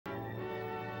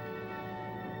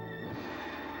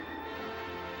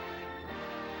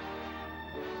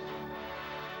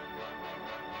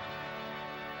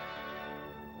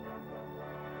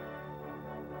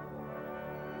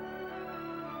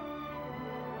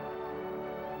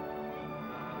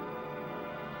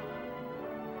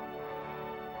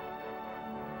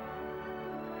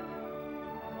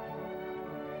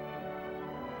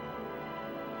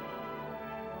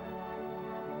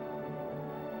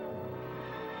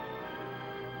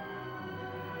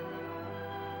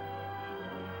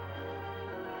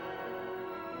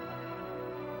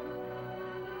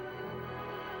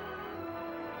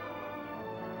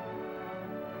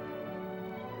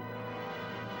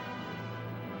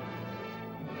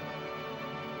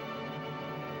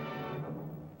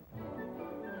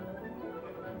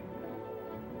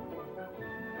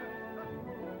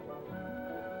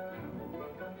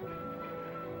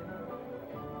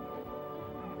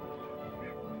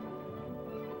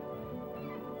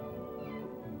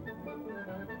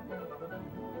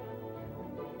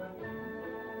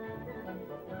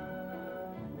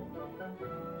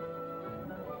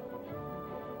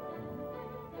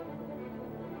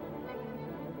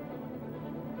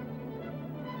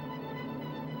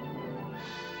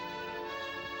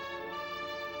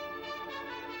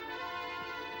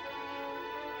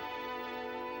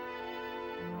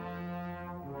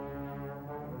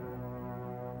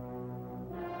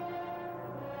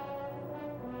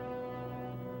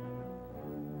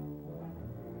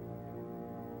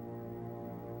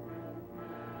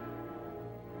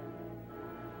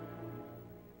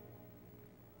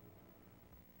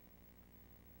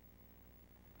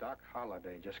Doc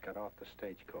Holliday just got off the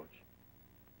stagecoach.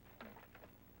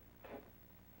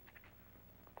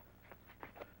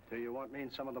 Do you want me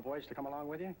and some of the boys to come along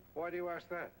with you? Why do you ask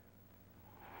that?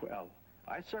 Well,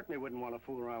 I certainly wouldn't want to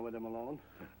fool around with him alone.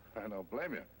 I don't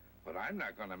blame you. But I'm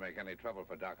not going to make any trouble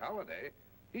for Doc Holliday.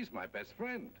 He's my best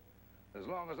friend. As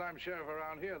long as I'm sheriff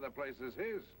around here, the place is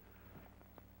his.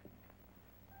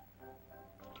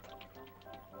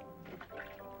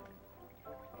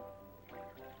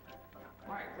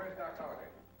 Mike, where's Doc Holliday?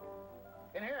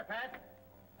 In here, Pat.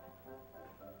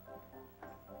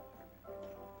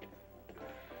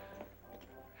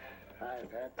 Hi,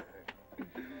 Pat.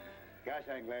 Gosh,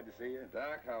 I'm glad to see you.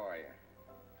 Doc, how are you?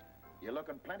 You're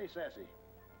looking plenty sassy.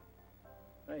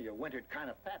 Well, you wintered kind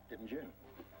of fat, didn't you?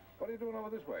 What are you doing over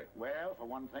this way? Well, for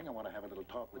one thing, I want to have a little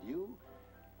talk with you.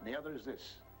 And the other is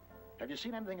this. Have you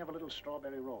seen anything of a little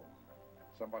strawberry roan?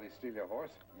 Somebody steal your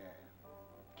horse? Yeah.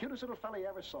 Cutest little fella you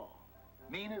ever saw.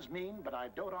 Mean as mean, but I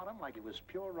dote on him like he was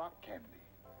pure rock candy.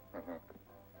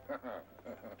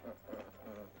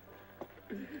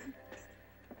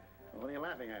 What are you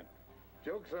laughing at?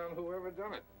 Joke's on whoever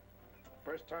done it.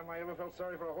 First time I ever felt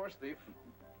sorry for a horse thief.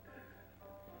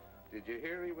 Did you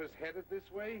hear he was headed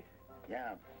this way?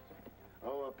 Yeah.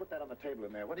 Oh, put that on the table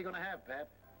in there. What are you going to have, Pat?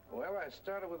 Well, I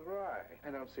started with rye.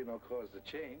 I don't see no cause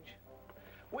to change.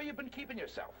 Where you been keeping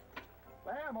yourself?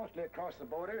 Well, mostly across the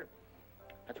border.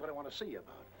 That's what I want to see you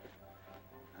about.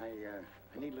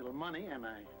 I need a little money, and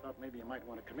I thought maybe you might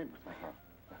want to come in with me.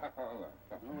 Well,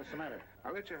 what's the matter?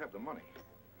 I'll let you have the money.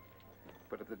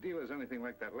 But if the deal is anything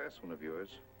like that last one of yours,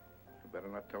 you better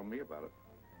not tell me about it.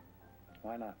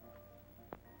 Why not?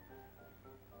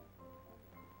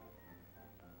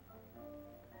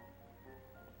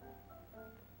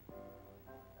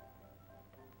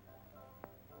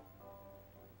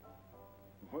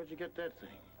 Where'd you get that thing?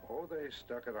 Oh, they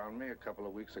stuck it on me a couple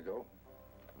of weeks ago.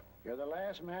 You're the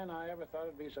last man I ever thought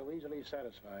would be so easily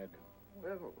satisfied.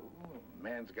 Well,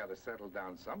 man's got to settle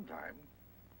down sometime.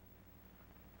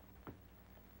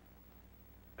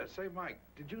 Say, Mike,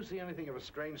 did you see anything of a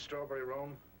strange strawberry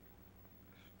roan?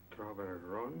 Strawberry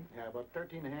roan? Yeah, about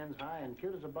 13 hands high and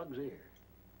cute as a bug's ear.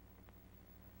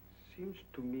 Seems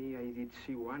to me I did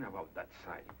see one about that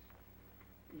size.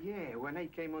 Yeah, when I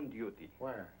came on duty.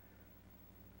 Where?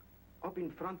 Up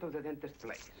in front of the dentist's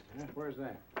place. Yeah, where's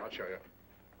that? I'll show you.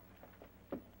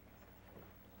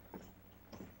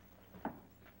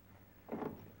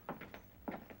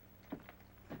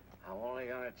 I'm only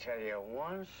gonna tell you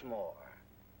once more.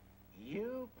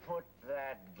 You put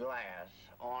that glass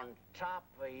on top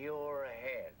of your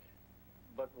head.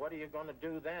 But what are you gonna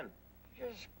do then?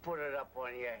 Just put it up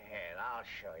on your head. I'll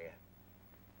show you.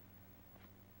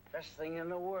 Best thing in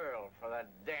the world for that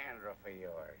dandruff of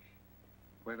yours.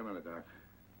 Wait a minute, Doc.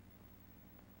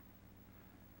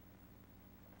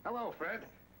 Hello, Fred.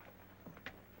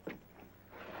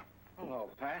 Hello,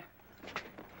 Pat.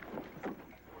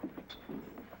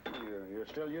 You're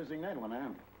still using that one, huh?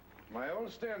 My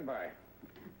old standby.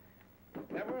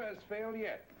 Never has failed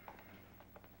yet.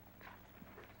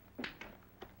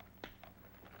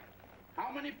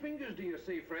 How many fingers do you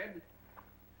see, Fred?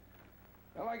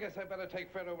 Well, I guess I better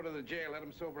take Fred over to the jail, let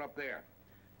him sober up there.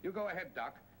 You go ahead,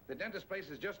 Doc. The dentist place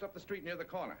is just up the street near the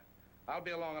corner. I'll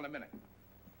be along in a minute.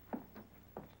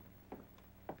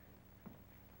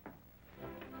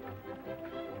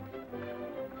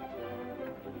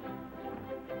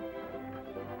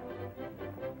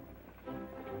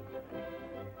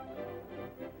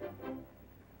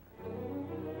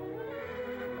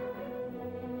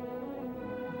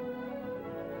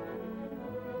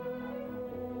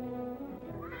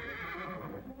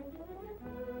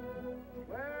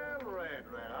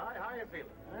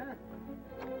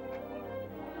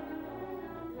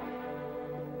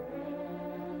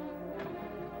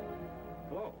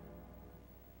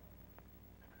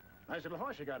 Nice little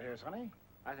horse you got here, Sonny.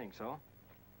 I think so.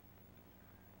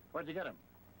 Where'd you get him?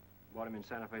 Bought him in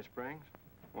Santa Fe Springs.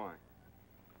 Why?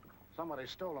 Somebody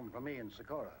stole him from me in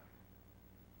Socorro.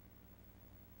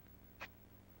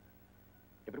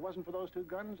 If it wasn't for those two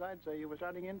guns, I'd say you were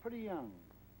starting in pretty young.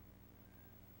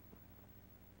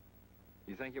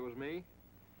 You think it was me?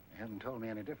 You haven't told me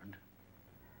any different.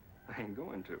 I ain't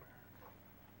going to.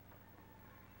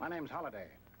 My name's Holliday.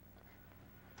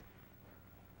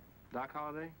 Doc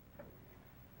Holliday?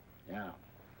 Yeah.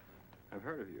 I've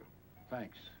heard of you.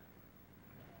 Thanks.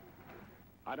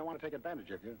 I don't want to take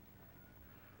advantage of you.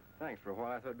 Thanks. For a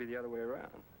while, I thought it'd be the other way around.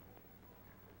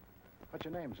 What's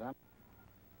your name, son?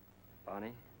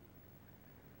 Bonnie.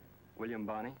 William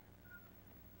Bonnie.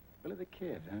 Billy the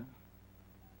Kid, huh?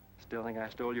 Still think I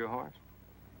stole your horse?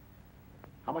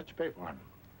 How much you pay for him?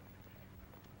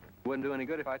 Wouldn't do any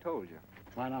good if I told you.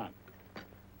 Why not?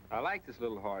 I like this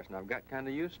little horse, and I've got kind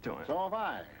of used to him. So have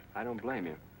I. I don't blame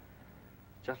you.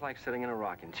 Just like sitting in a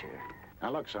rocking chair.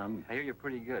 Now, look, son. I hear you're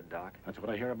pretty good, Doc. That's what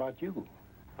I hear about you.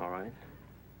 All right.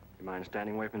 You mind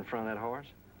standing away from the front of that horse?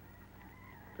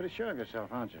 Pretty sure of yourself,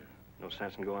 aren't you? No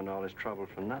sense in going to all this trouble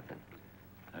for nothing.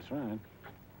 That's right.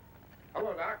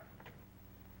 Hello, Doc.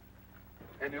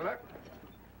 Any luck?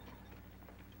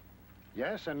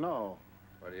 Yes and no.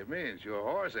 What do you mean? It's your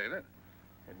horse, ain't it?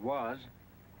 It was.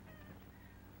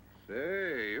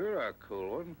 Say, you're a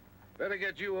cool one. Better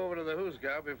get you over to the Hughes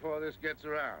cow before this gets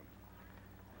around.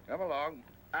 Come along.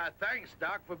 Thanks,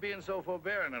 Doc, for being so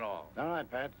forbearing and all. All right,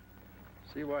 Pat.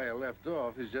 See why you left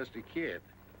off. He's just a kid.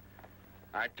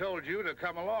 I told you to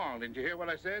come along. Didn't you hear what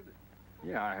I said?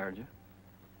 Yeah, I heard you.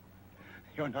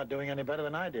 You're not doing any better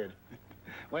than I did.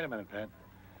 Wait a minute, Pat.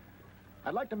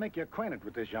 I'd like to make you acquainted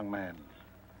with this young man.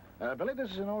 Billy,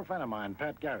 this is an old friend of mine,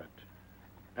 Pat Garrett.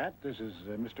 Pat, this is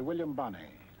Mr. William Bonney.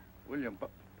 William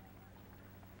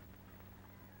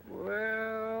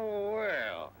Well,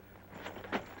 well.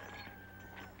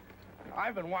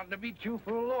 I've been wanting to meet you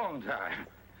for a long time.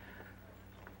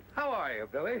 How are you,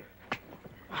 Billy?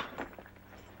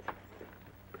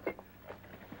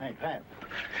 Hey, Pat.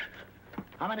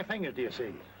 How many fingers do you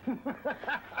see?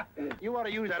 You ought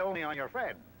to use that only on your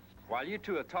friend. While you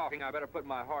two are talking, I better put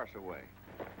my horse away.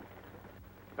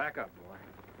 Back up, boy.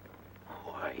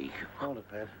 Why? Hold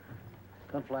it, Pat.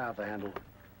 Don't fly out the handle.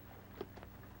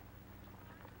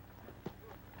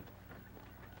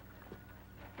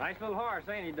 Nice little horse,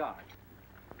 ain't he, Doc?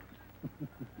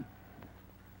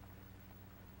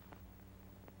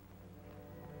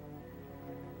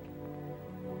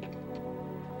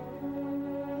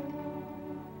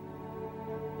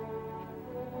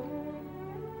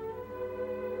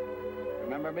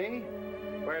 Remember me?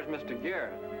 Where's Mr.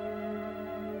 Garrett?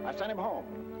 I sent him home.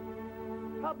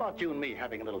 How about you and me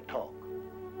having a little talk?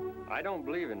 I don't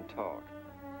believe in talk,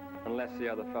 unless the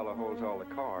other fellow holds all the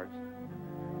cards.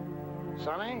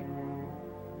 Sonny,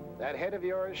 that head of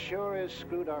yours sure is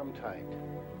screwed arm tight.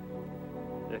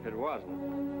 If it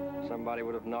wasn't, somebody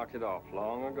would have knocked it off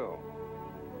long ago.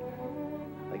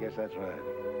 I guess that's right.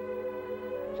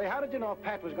 Say, how did you know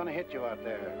Pat was going to hit you out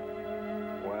there?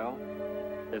 Well,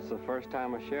 it's the first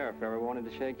time a sheriff ever wanted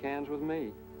to shake hands with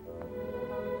me.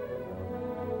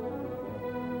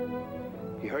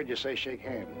 He heard you say shake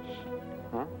hands.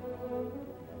 Huh?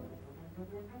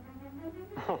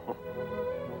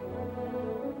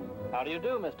 How do you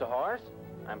do, Mr. Horse?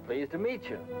 I'm pleased to meet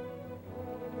you.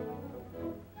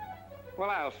 Well,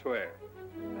 I'll swear.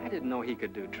 I didn't know he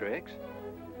could do tricks.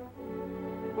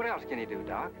 What else can he do,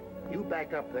 Doc? You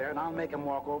back up there, and I'll make him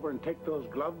walk over and take those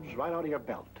gloves right out of your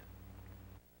belt.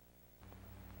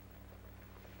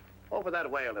 Over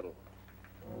that way a little.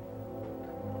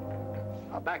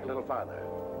 Now back a little farther.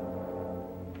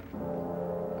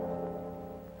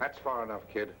 That's far enough,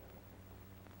 kid.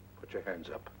 Put your hands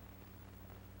up.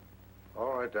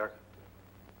 All right, Doc.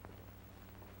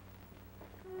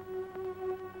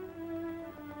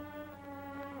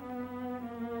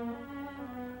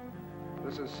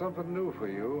 This is something new for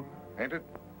you, ain't it?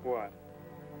 What?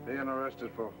 Being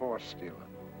arrested for horse stealing.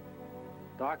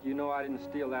 Doc, you know I didn't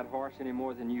steal that horse any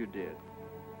more than you did.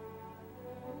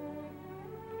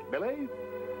 Billy,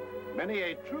 many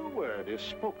a true word is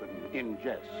spoken in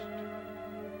jest.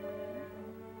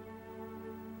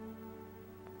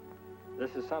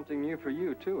 This is something new for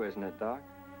you, too, isn't it, Doc?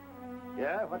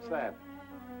 Yeah, what's that?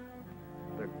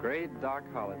 The great Doc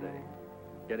Holliday,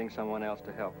 getting someone else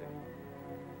to help him.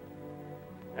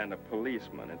 And a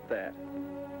policeman at that.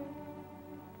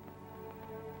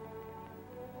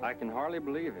 I can hardly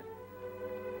believe it.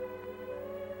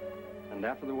 And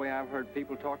after the way I've heard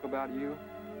people talk about you,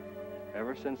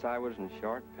 ever since I was in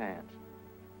short pants.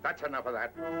 That's enough of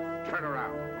that. Turn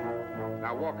around.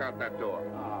 Now walk out that door.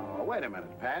 Oh, wait a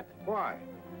minute, Pat. Why?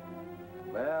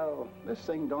 Well, this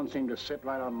thing don't seem to sit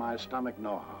right on my stomach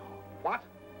nohow. What?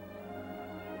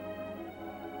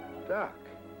 Doc,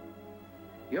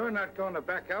 you're not going to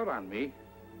back out on me.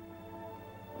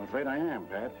 I'm afraid I am,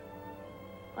 Pat.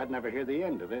 I'd never hear the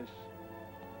end of this.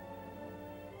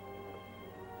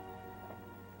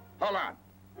 Hold on.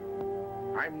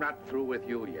 I'm not through with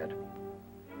you yet.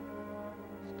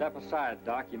 Step aside,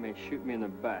 Doc. You may shoot me in the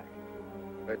back.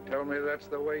 They tell me that's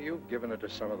the way you've given it to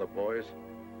some of the boys.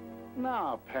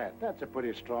 Now, Pat, that's a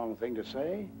pretty strong thing to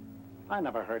say. I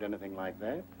never heard anything like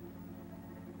that.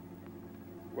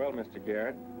 Well, Mr.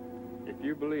 Garrett, if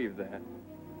you believe that,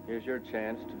 here's your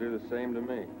chance to do the same to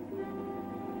me.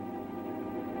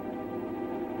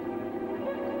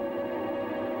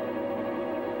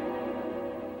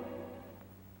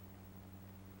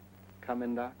 come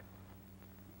in, Doc?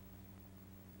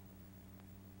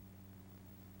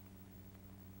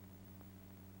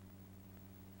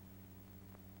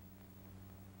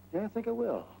 Yeah, I think I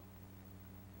will.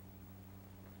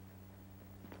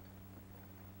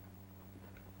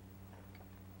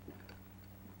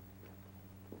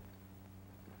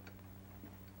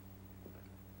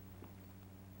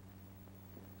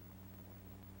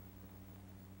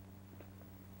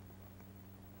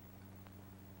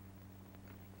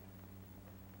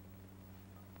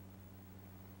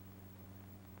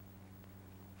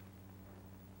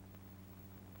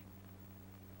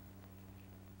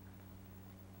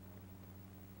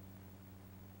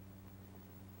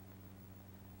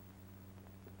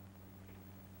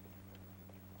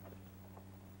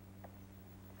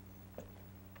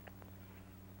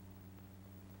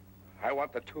 I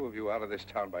want the two of you out of this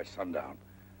town by sundown.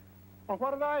 Well,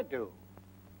 what did I do?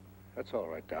 That's all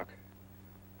right, Doc.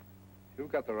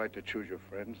 You've got the right to choose your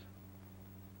friends.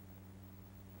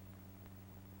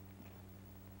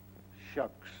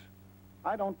 Shucks.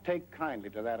 I don't take kindly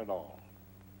to that at all.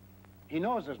 He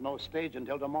knows there's no stage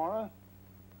until tomorrow,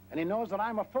 and he knows that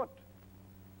I'm afoot.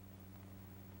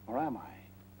 Or am I?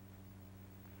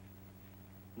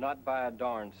 Not by a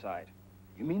darn sight.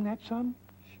 You mean that, son?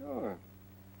 Sure.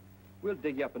 We'll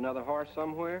dig you up another horse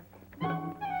somewhere.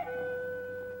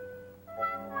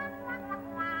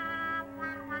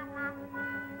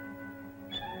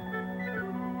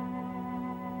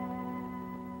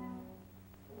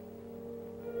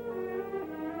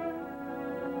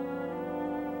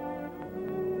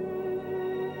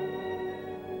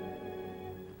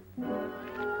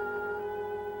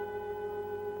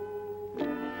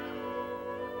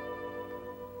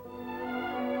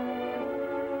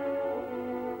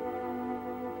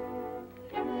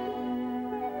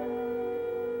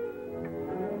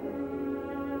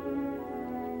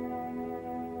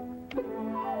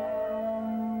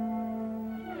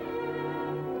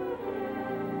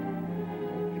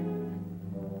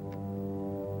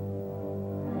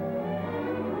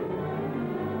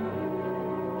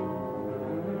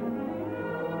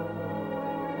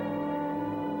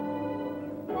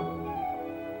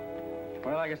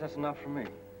 Well, I guess that's enough for me.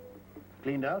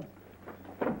 Cleaned out?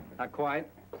 Not quite.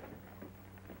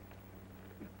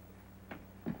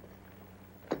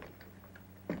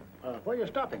 Where you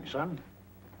stopping, son?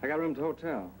 I got a room at the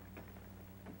hotel.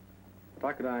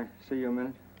 Doc, could I see you a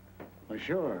minute? Well,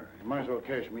 sure. You might as well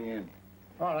cash me in.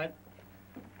 All right.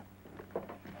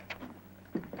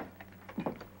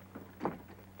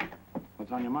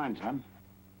 What's on your mind, son?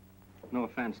 No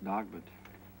offense, Doc, but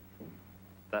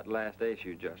that last ace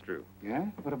you just drew. Yeah?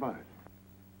 What about it?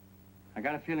 I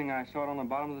got a feeling I saw it on the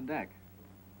bottom of the deck.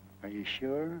 Are you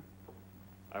sure?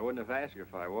 I wouldn't have asked you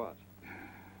if I was.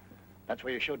 That's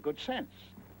where you showed good sense.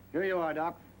 Here you are,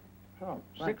 Doc. Oh,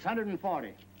 thanks.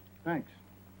 640. Thanks.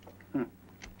 Yeah,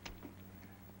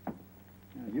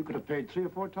 you could have paid 3 or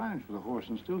 4 times for the horse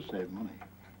and still saved money.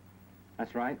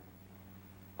 That's right.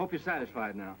 Hope you're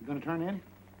satisfied now. You gonna turn in?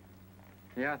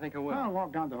 Yeah, I think I will. I'll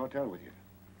walk down to the hotel with you.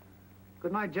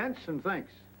 Good night, gents, and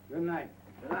thanks. Good night.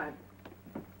 Good night.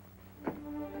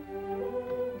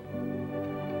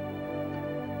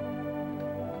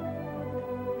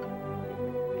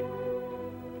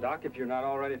 Doc, if you're not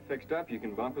already fixed up, you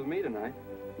can bunk with me tonight.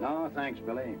 No, thanks,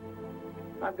 Billy.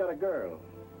 I've got a girl.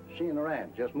 She and her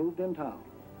aunt just moved in town.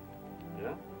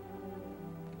 Yeah?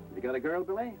 You got a girl,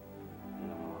 Billy?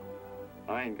 No,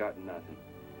 I ain't got nothing,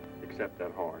 except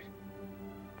that horse.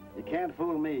 You can't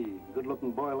fool me.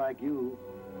 Good-looking boy like you.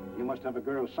 You must have a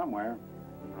girl somewhere.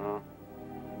 No,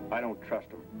 I don't trust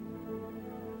him.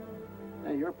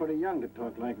 Hey, you're pretty young to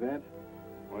talk like that.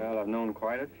 Well, I've known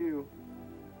quite a few.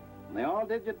 And they all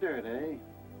did you dirt, eh?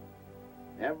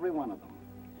 Every one of them.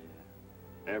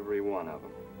 Every one of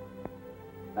them.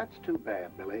 That's too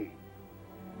bad, Billy.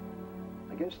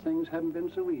 I guess things haven't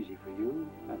been so easy for you,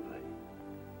 have they?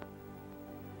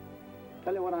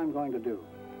 Tell you what I'm going to do.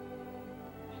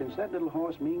 Since that little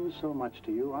horse means so much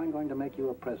to you, I'm going to make you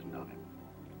a present of him.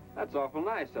 That's awful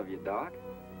nice of you, Doc.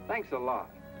 Thanks a lot.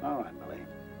 All right, Billy.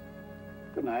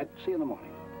 Good night. See you in the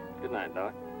morning. Good night,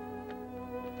 Doc.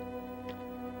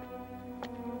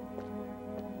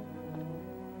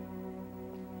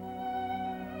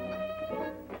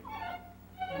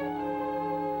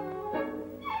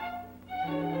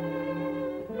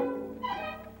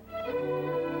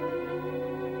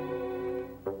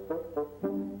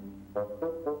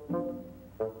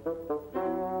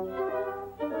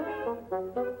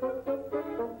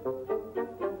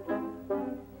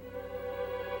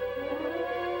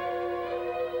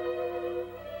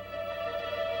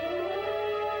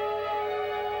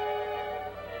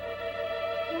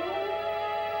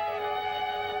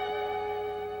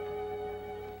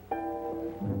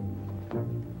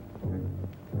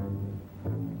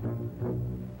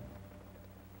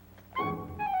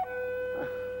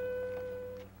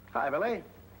 Hi, Billy.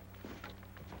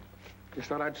 Just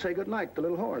thought I'd say goodnight to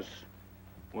little horse.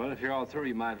 Well, if you're all through,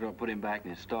 you might as well put him back in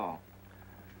his stall.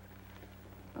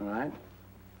 All right.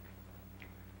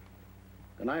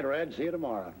 Good night, Red. See you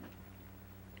tomorrow.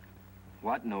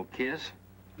 What, no kiss?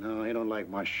 No, he don't like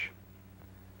mush.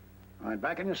 All right,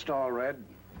 back in your stall, Red.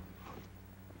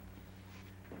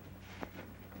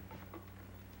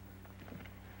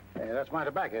 Hey, that's my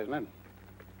tobacco, isn't it?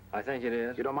 I think it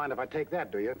is. You don't mind if I take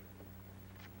that, do you?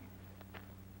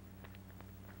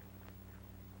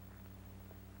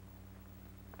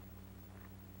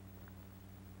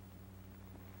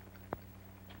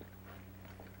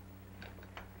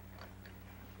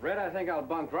 Red, I think I'll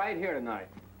bunk right here tonight.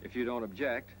 If you don't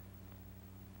object.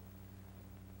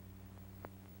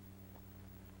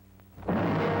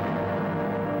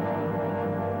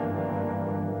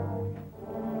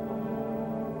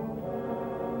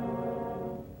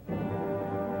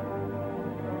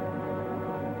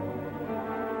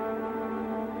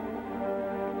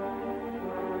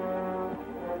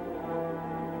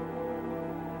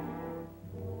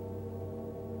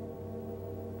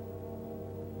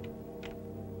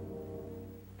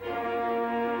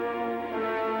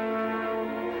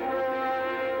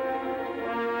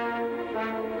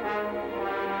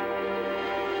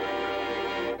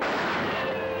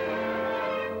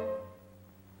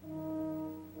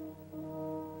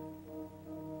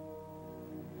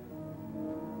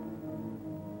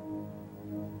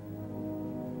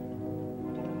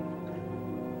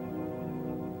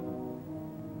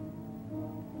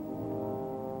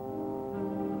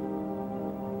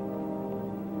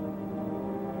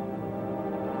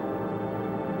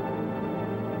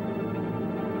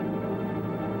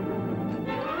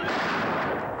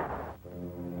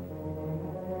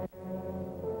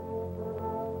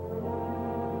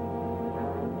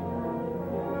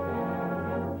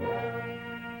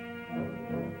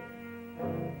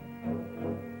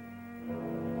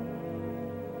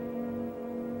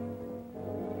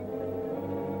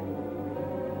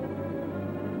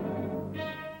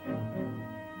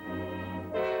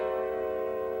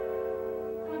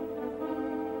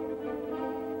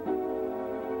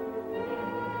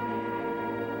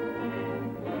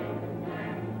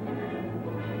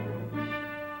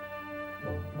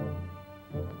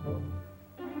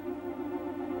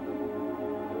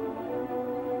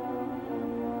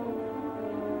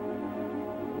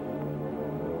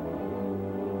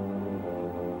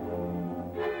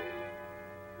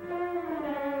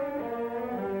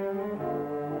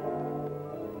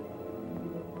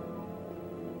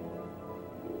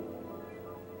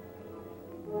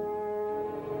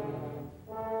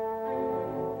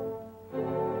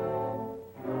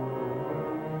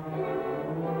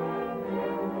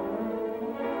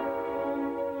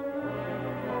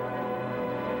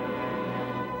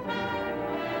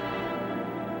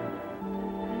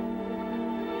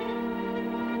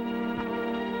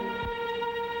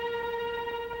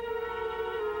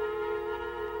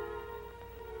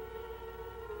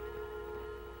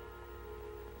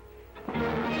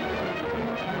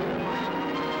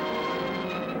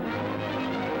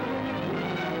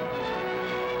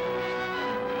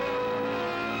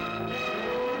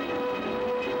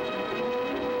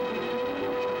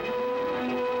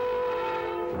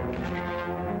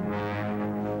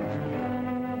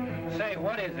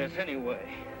 What is this, anyway?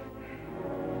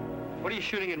 What are you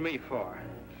shooting at me for?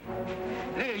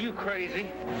 Hey, are you crazy?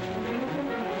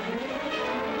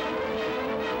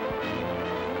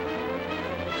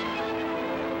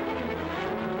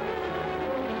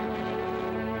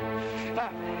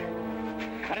 Stop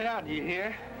it. Cut it out, do you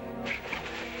hear?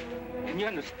 Can you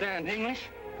understand English?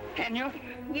 Can you?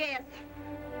 Yes.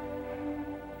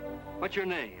 What's your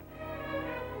name?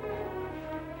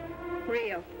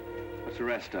 Rio What's the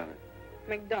rest of it?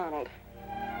 McDonald.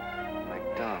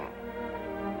 McDonald.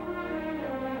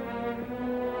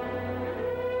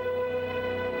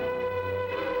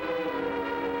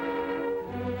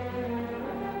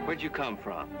 Where'd you come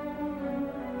from?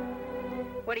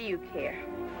 What do you care?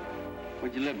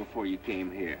 Where'd you live before you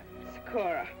came here?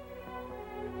 Socorro.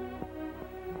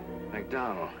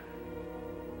 McDonald.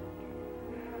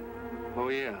 Oh,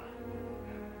 yeah.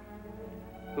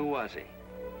 Who was he?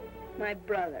 My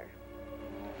brother.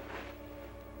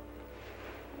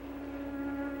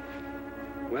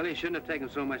 Well, he shouldn't have taken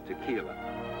so much tequila.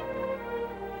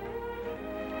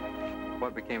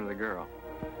 What became of the girl?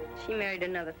 She married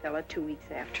another fella 2 weeks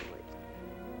afterwards.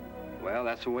 Well,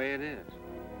 that's the way it is.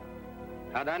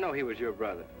 How'd I know he was your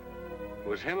brother? It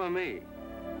was him or me.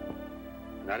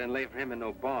 And I didn't lay for him in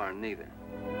no barn, neither.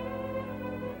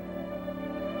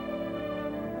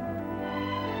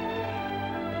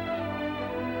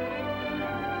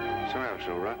 Sorry I was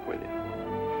so rough with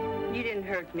you. You didn't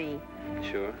hurt me.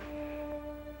 Sure.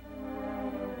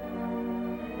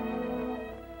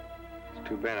 It's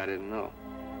too bad I didn't know.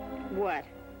 What?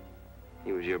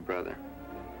 He was your brother.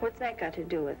 What's that got to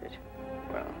do with it?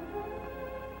 Well,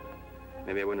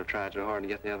 maybe I wouldn't have tried so hard to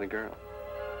get the other girl.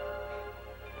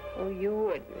 Oh, you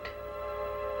wouldn't.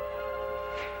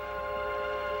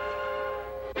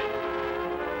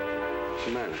 What's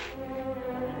the matter?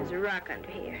 There's a rock under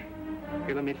here.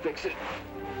 Here, let me fix it.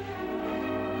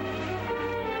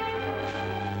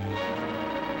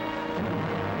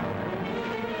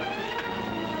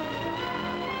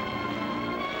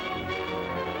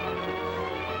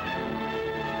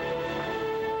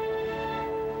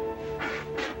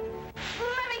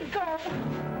 Let me go!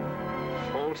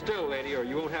 Hold still, lady, or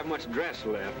you won't have much dress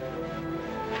left.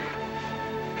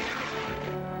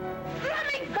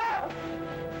 Let me go!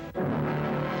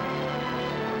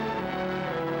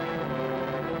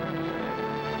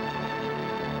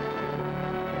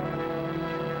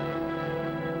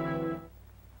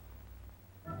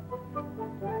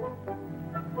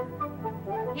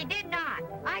 He did not.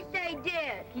 I say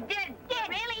did. He did.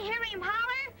 Really hear him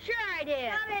holler? Sure I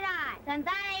did. So did I. Then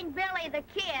that ain't Billy the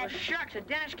Well, Kid. shucks, a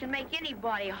dentist can make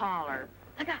anybody holler.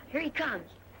 Look out, here he comes.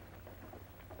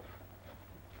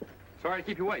 Sorry to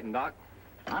keep you waiting, Doc.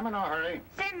 I'm in no hurry.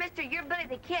 Say, mister, you're Billy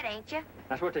the Kid, ain't you?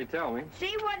 That's what they tell me.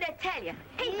 See what they tell you.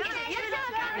 Hey,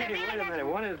 Hey, wait a minute,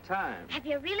 one at a time. Have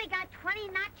you really got 20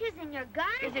 notches in your gun?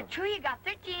 Is it true you got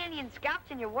 13 Indian scalps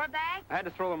in your war bag? I had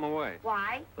to throw them away.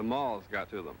 Why? The moths got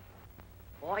to them.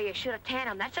 Boy, you should have tanned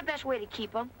them. That's the best way to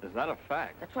keep them. Is that a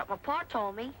fact? That's what my pa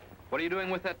told me. What are you doing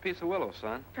with that piece of willow,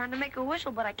 son? Trying to make a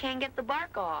whistle, but I can't get the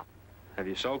bark off. Have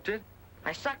you soaked it?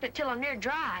 I sucked it till I'm near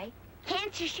dry.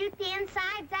 Can't you shoot the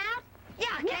insides out? Yeah,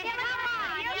 Come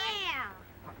on, yeah.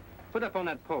 Put it up on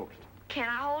that post. Can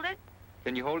I hold it?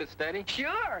 Can you hold it steady?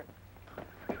 Sure.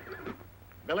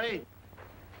 Billy,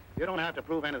 you don't have to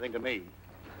prove anything to me.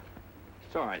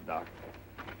 It's all right, Doc.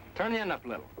 Turn the end up a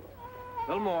little. A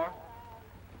little more.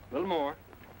 A little more.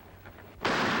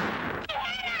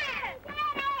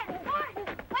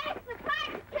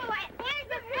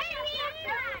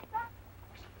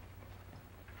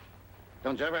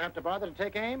 Don't you ever have to bother to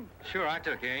take aim? Sure, I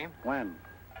took aim. When?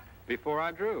 Before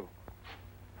I drew.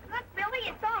 Look, Billy,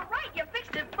 it's all right. You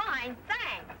fixed it fine.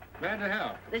 Thanks. Glad to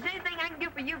help. If there's anything I can do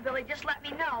for you, Billy, just let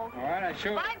me know. All right, I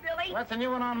sure... Bye, Billy. That's a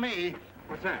new one on me.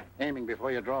 What's that? Aiming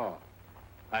before you draw.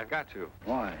 I've got to.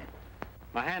 Why?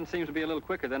 My hand seems to be a little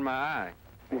quicker than my eye.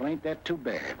 Well, ain't that too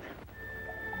bad?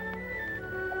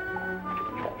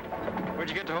 Where'd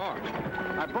you get the horse?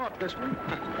 I bought this one.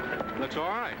 Looks all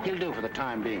right. He'll do for the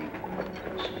time being.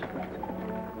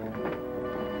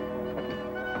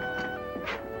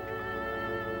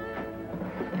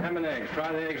 Ham and eggs.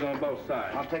 Fry the eggs on both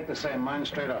sides. I'll take the same. Mine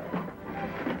straight up.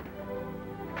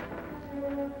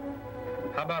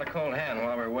 How about a cold hand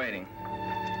while we're waiting?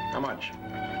 How much?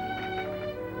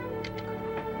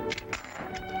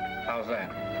 How's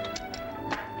that?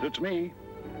 Suits me.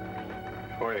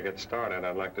 Before you get started,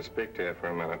 I'd like to speak to you for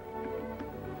a minute.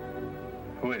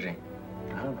 Who is he?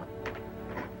 I don't know.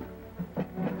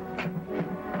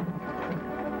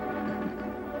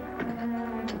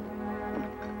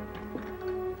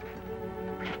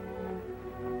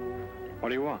 What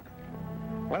do you want?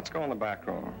 Let's go in the back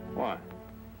room. Why?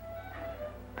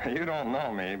 You don't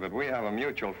know me, but we have a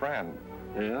mutual friend.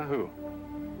 Yeah, who?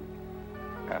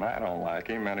 And I don't like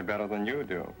him any better than you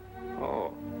do.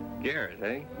 Oh, Garrett,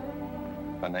 eh?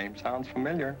 The name sounds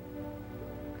familiar.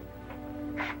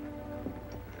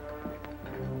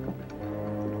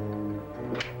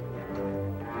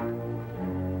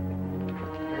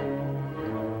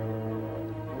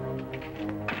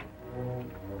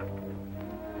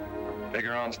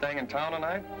 Figure on staying in town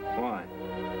tonight? Why?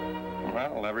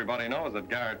 Well, everybody knows that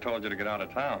Garrett told you to get out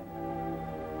of town.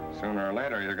 Sooner or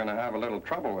later, you're going to have a little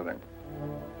trouble with him.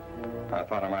 I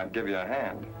thought I might give you a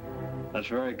hand. That's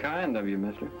very kind of you,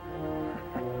 mister.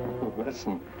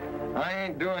 Listen, I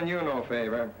ain't doing you no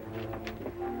favor.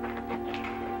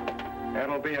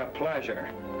 It'll be a pleasure.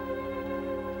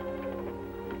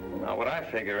 Now, what I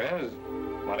figure is,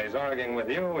 while he's arguing with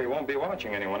you, he won't be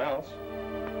watching anyone else.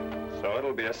 So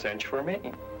it'll be a cinch for me.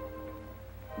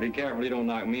 Be careful you don't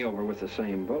knock me over with the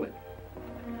same bullet.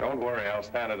 Don't worry, I'll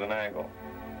stand at an angle.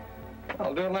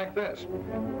 I'll do it like this.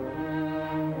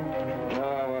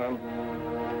 Now,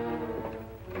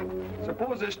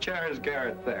 suppose this chair is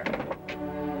Garrett there.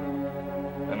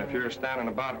 And if you're standing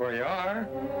about where you are,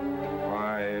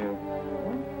 why,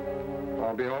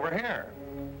 I'll be over here.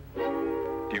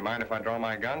 Do you mind if I draw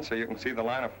my gun so you can see the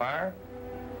line of fire?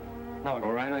 No,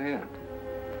 go right ahead.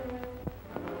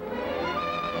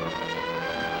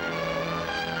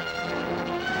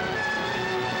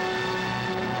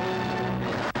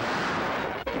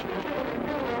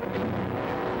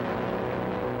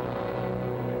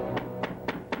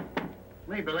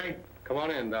 me, Billy. Come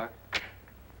on in, Doc.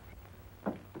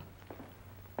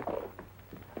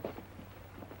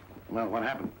 Well, what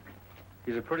happened?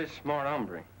 He's a pretty smart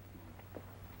hombre.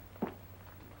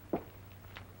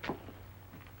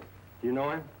 You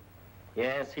know him?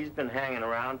 Yes, he's been hanging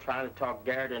around trying to talk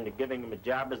Garrett into giving him a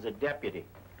job as a deputy.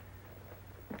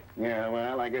 Yeah,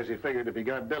 well, I guess he figured if he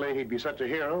got Billy, he'd be such a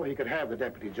hero, he could have the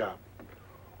deputy job.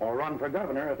 Or run for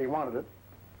governor if he wanted it.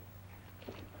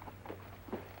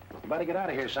 You better get out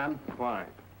of here, son. Why?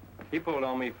 He pulled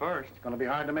on me first. It's gonna be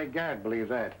hard to make Garrett believe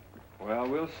that. Well,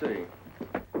 we'll see.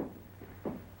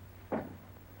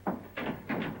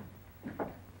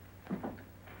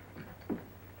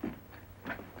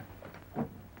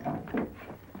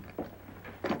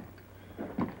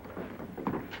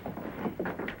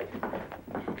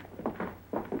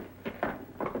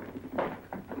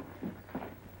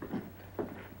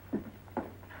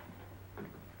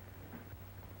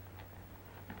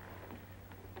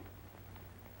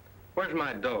 Where's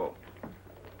my dough?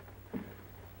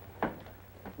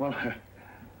 Well,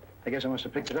 I guess I must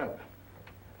have picked it up.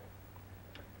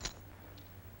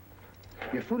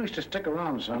 You're foolish to stick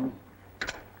around, son.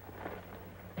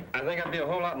 I think I'd be a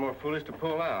whole lot more foolish to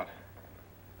pull out.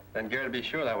 Then Garrett would be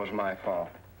sure that was my fault.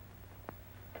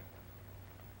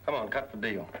 Come on, cut the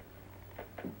deal.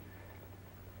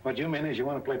 What you mean is you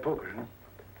want to play poker, huh?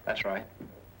 That's right.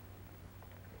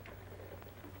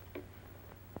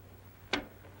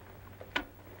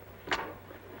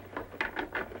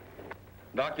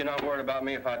 Doc, you're not worried about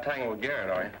me if I tangle with Garrett,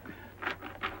 are you?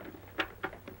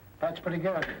 That's pretty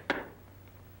good.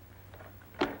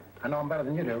 I know him better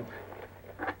than you do.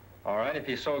 All right, if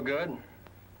he's so good,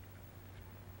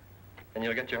 then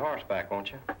you'll get your horse back,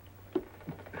 won't you?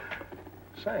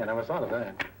 Say, I never thought of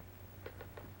that.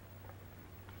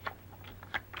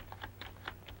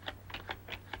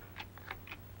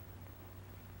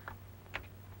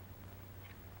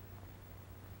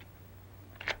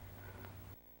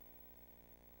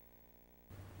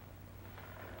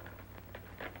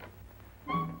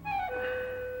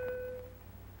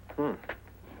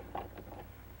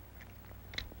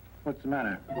 What's the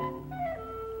matter?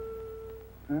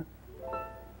 Huh?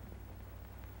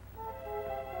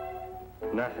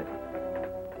 Nothing.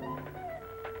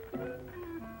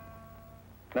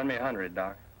 Lend me 100,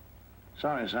 Doc.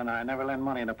 Sorry, son, I never lend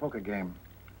money in a poker game.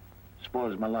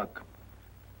 Spoils my luck.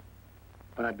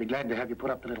 But I'd be glad to have you put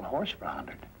up the little horse for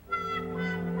 100.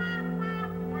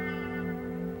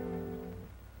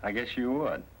 I guess you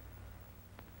would.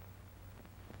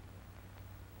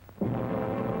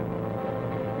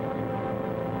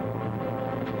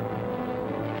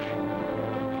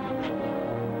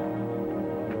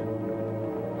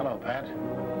 Hello, Pat.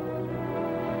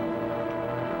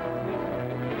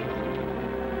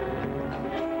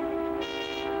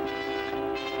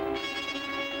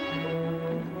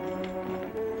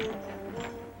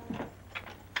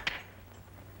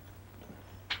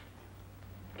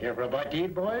 Care for a bite to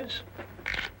eat, boys?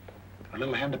 A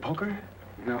little hand of poker?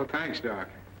 No, thanks, Doc.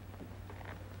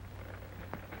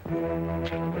 Were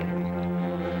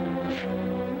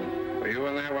you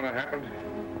in there when it happened?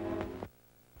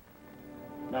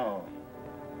 No.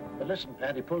 But listen,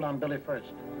 Pat, he pulled on Billy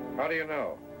first. How do you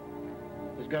know?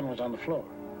 His gun was on the floor.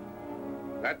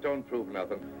 That don't prove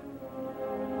nothing.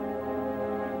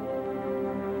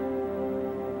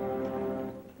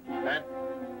 Pat,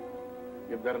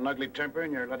 you've got an ugly temper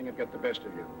and you're letting it get the best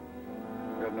of you.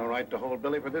 You have no right to hold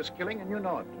Billy for this killing, and you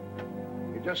know it.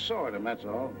 You just saw him, that's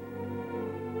all.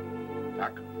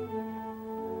 Doc,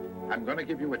 I'm going to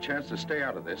give you a chance to stay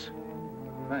out of this.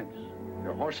 Thanks.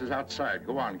 Your horse is outside.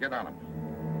 Go on, get on him.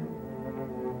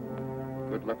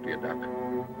 Good luck to you, Doc.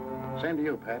 Same to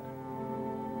you, Pat.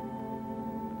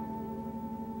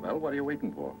 Well, what are you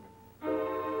waiting for?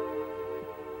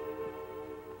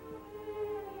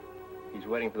 He's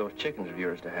waiting for those chickens of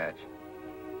yours to hatch.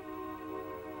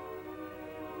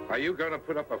 Are you going to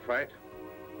put up a fight?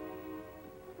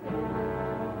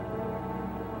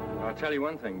 I'll tell you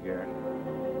one thing, Garrett.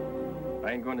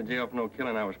 I ain't going to jail for no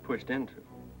killing I was pushed into.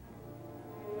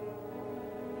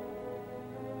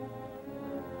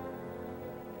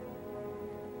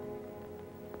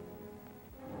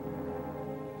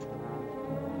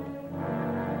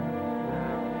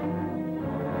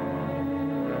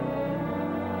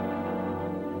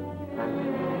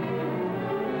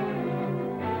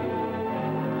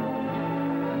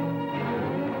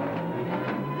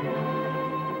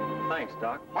 Thanks,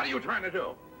 Doc. What are you trying to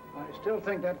do? I still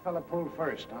think that fella pulled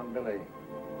first on Billy.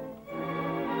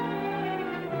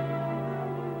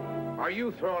 Are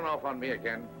you throwing off on me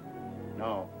again?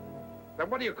 No. Then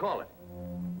what do you call it?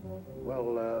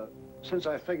 Well, Since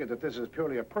I figured that this is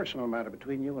purely a personal matter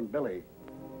between you and Billy,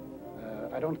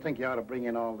 I don't think you ought to bring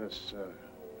in all this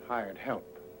hired help.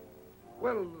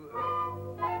 Well,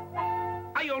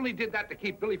 I only did that to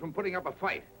keep Billy from putting up a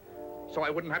fight, so I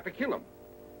wouldn't have to kill him.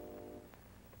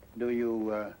 Do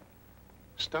you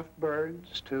stuff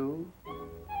birds, too?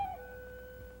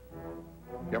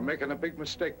 You're making a big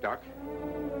mistake, Doc.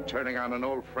 Turning on an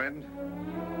old friend.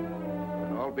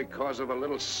 And all because of a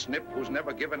little snip who's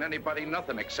never given anybody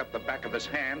nothing except the back of his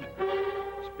hand.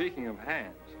 Speaking of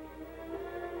hands.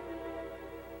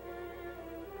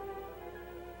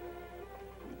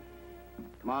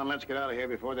 Come on, let's get out of here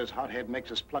before this hothead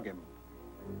makes us plug him.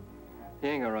 He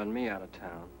ain't gonna run me out of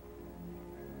town.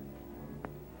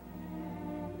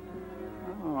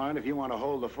 All right, if you want to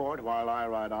hold the fort while I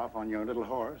ride off on your little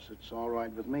horse, it's all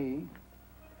right with me.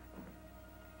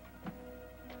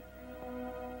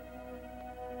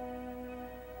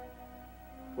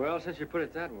 Well, since you put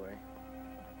it that way.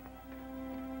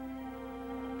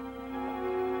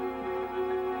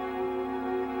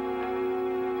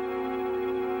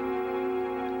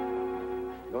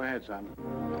 Go ahead, son.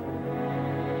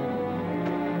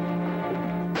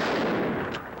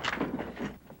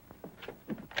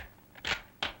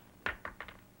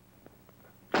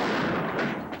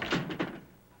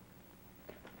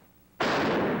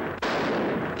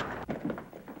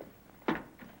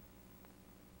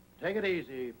 Take it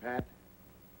easy, Pat.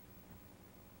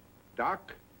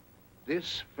 Doc,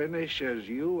 this finishes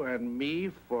you and me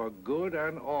for good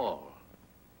and all.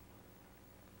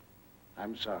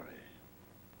 I'm sorry.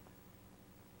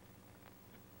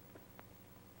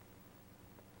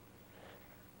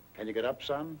 Can you get up,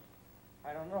 son?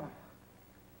 I don't know.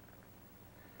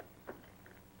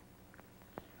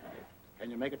 Can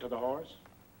you make it to the horse?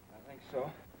 I think so.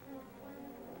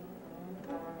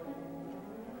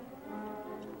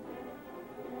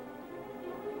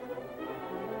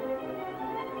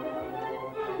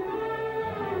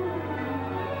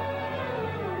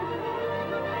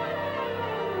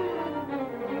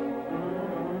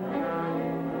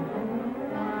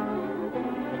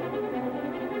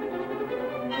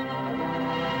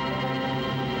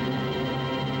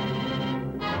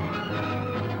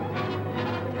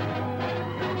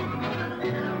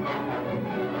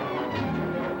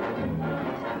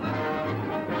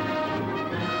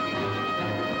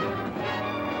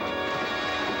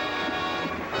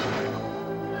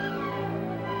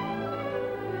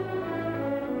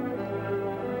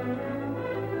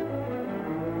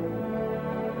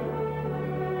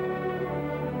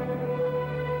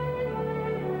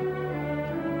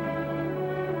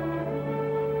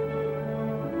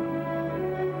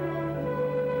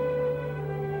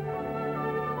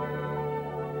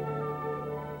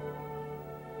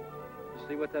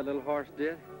 See what that little horse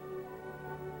did?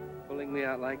 Pulling me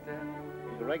out like that?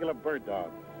 He's a regular bird dog.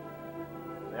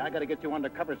 Say, I gotta get you under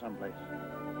cover someplace.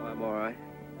 Oh, I'm all right.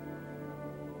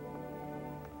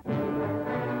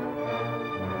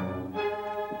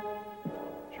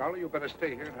 Charlie, you better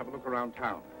stay here and have a look around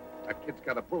town. That kid's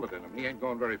got a bullet in him. He ain't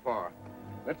going very far.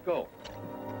 Let's go.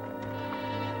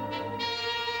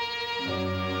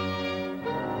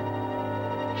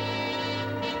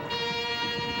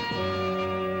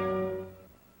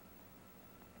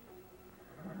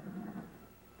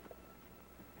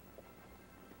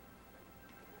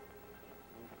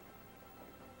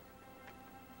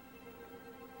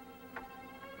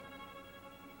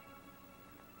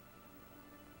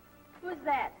 Who's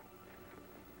that?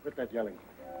 Quit that yelling.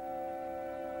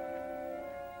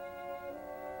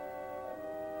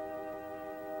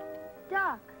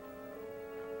 Doc.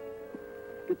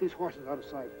 Get these horses out of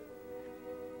sight.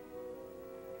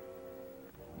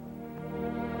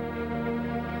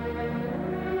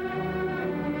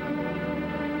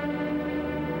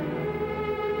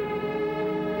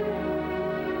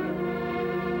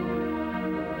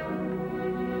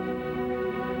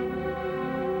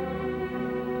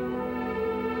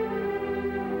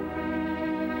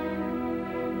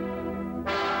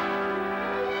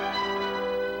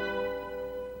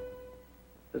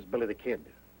 This is Billy the Kid.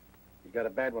 He's got a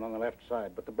bad one on the left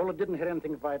side, but the bullet didn't hit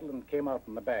anything vital and came out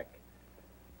from the back.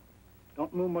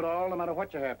 Don't move him at all, no matter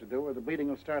what you have to do, or the bleeding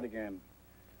will start again.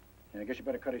 And I guess you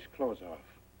better cut his clothes off.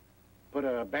 Put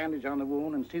a bandage on the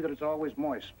wound and see that it's always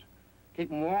moist.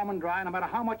 Keep him warm and dry, no matter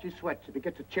how much he sweats. If he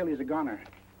gets a chill, he's a goner.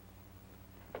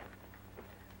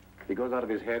 If he goes out of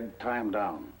his head, tie him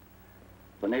down.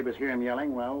 If the neighbors hear him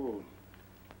yelling, well,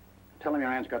 tell him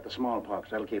your aunt's got the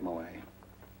smallpox. That'll keep him away.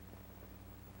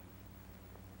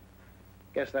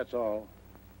 Guess that's all.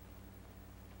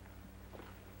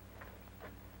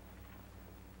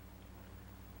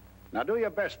 Now do your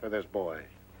best for this boy.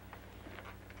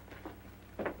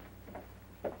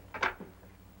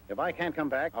 If I can't come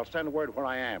back, I'll send word where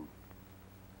I am.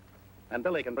 And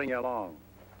Billy can bring you along.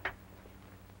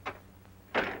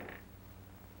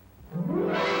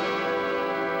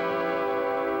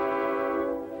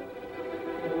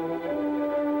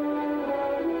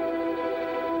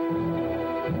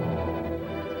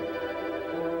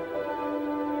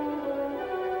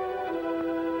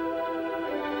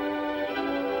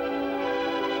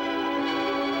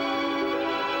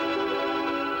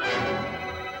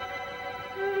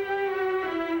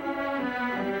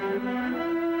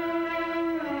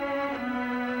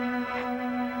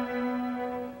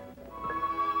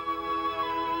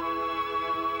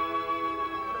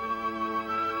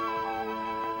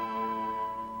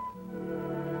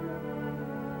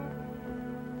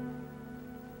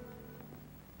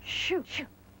 Shoot, shoot.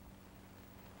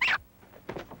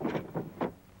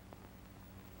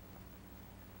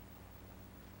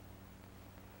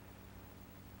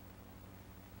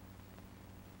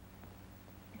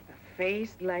 A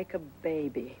face like a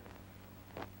baby.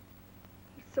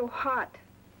 He's so hot.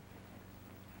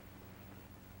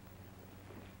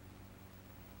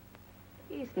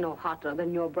 He's no hotter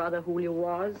than your brother Julio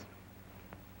was.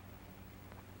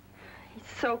 He's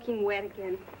soaking wet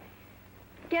again.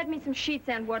 Get me some sheets,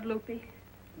 Aunt Guadalupe.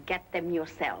 Get them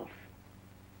yourself.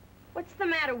 What's the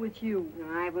matter with you?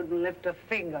 I wouldn't lift a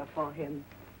finger for him.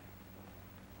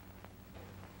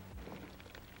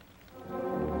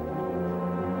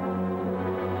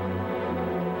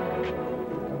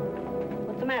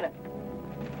 What's the matter?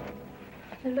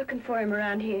 They're looking for him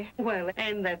around here. Well,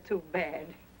 ain't that too bad?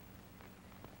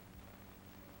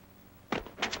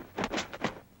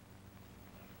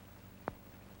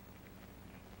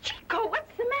 Chico,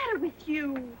 what's the matter with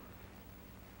you?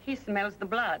 He smells the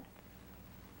blood.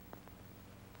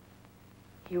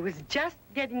 He was just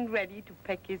getting ready to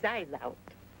peck his eyes out.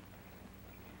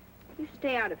 You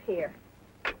stay out of here.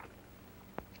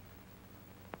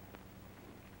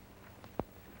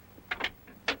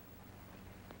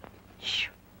 Is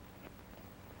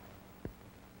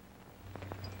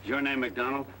your name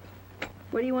McDonald?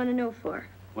 What do you want to know for?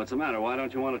 What's the matter? Why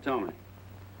don't you want to tell me?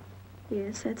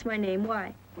 Yes, that's my name.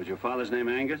 Why? Was your father's name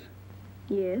Angus?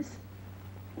 Yes.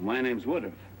 Well, my name's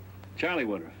Woodruff. Charlie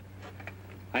Woodruff.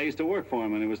 I used to work for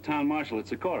him when he was town marshal at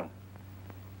Socorro.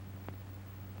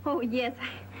 Oh, yes.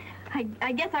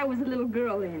 I guess I was a little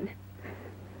girl then.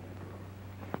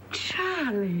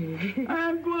 Charlie.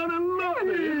 I'm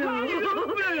Guadalupe. How you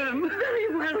been?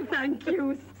 Very well, thank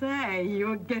you. Say,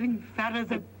 you're getting fat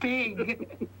as a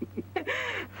pig.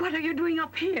 What are you doing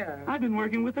up here? I've been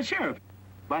working with the sheriff.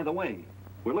 By the way,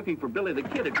 we're looking for Billy the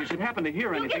Kid if you should happen to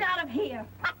hear You anything. get out of here.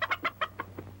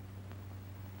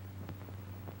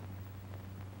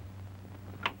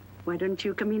 Why don't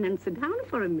you come in and sit down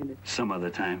for a minute? Some other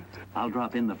time. I'll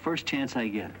drop in the first chance I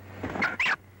get.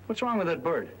 What's wrong with that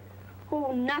bird?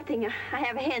 Oh, nothing. I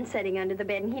have a hen sitting under the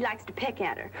bed, and he likes to peck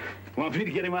at her. Want me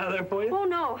to get him out of there for you? Oh,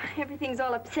 no. Everything's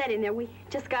all upset in there. We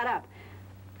just got up.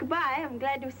 Goodbye. I'm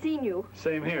glad to have seen you.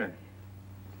 Same here.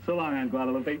 So long, Aunt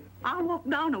Guadalupe. I'll walk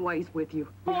down a ways with you.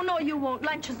 Oh, no, you won't.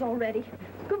 Lunch is all ready.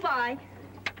 Goodbye.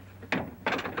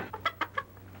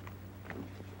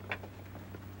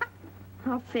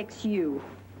 I'll fix you.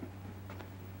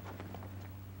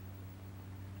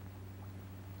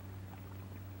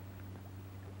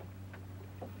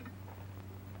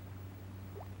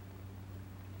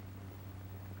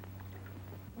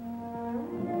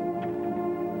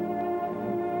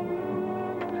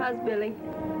 How's Billy?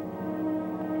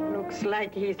 Looks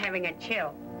like he's having a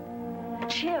chill. A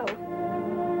chill?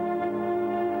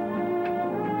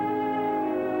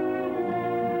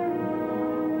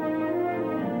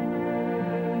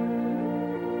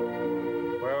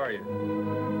 Where are you?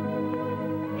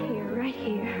 Here, right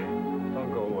here.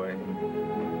 Don't go away.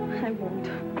 I won't.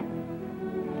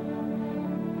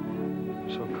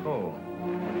 So cold.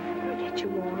 I'll get you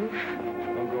warm.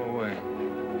 Don't go away.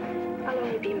 I'll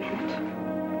only be a minute.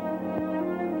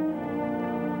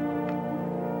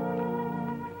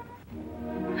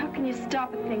 How can you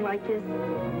stop a thing like this?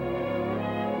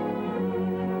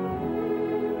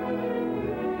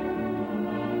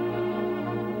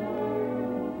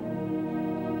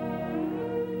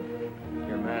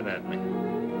 You're mad at me.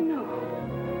 No.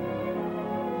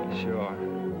 Sure.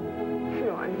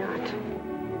 No, I'm not.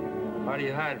 Why do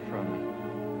you hide from me?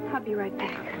 I'll be right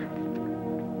back.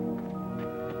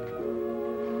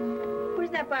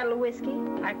 Where's that bottle of whiskey?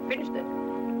 I finished it.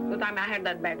 The time I had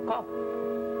that bad cough.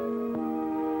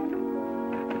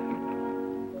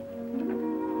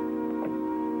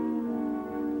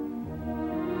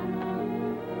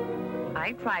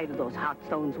 I tried those hot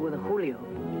stones with Julio,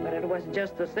 but it was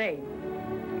just the same.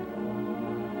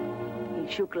 He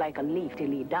shook like a leaf till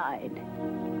he died.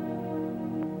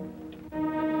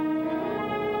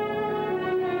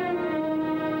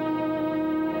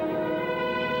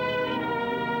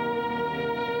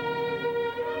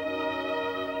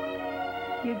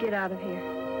 You get out of here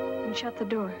and shut the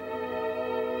door.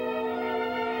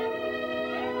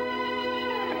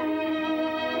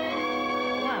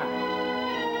 Why?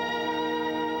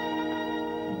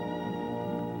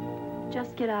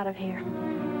 Just get out of here.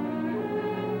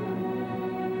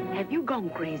 Have you gone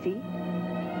crazy?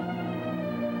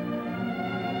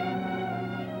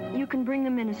 You can bring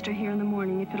the minister here in the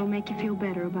morning if it'll make you feel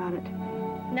better about it.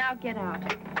 Now get out.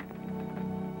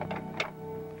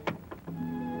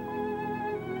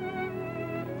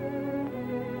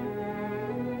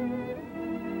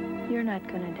 You're not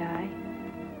gonna die.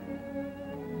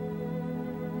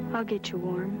 I'll get you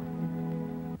warm.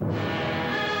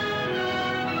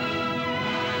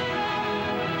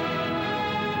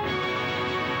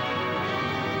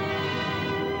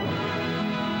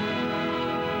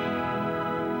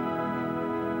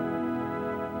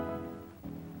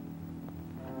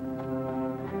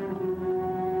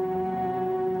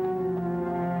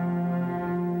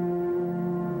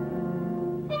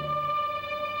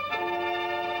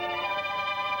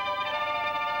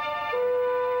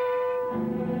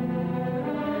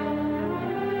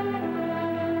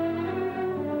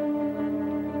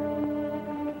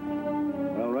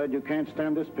 You can't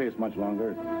stand this pace much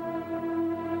longer.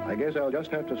 I guess I'll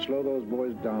just have to slow those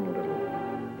boys down a little.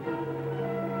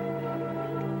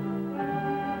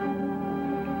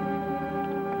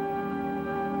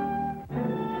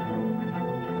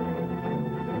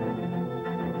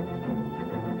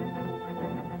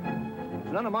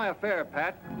 It's none of my affair,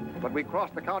 Pat, but we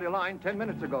crossed the county line 10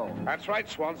 minutes ago. That's right,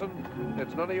 Swanson.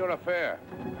 It's none of your affair.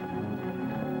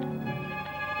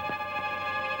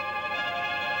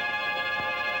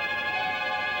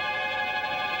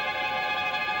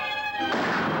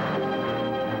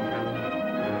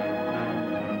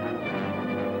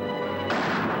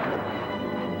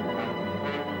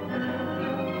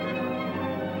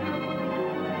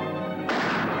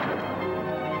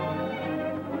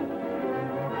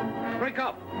 Break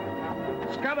up!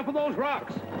 Scatter for those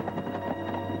rocks!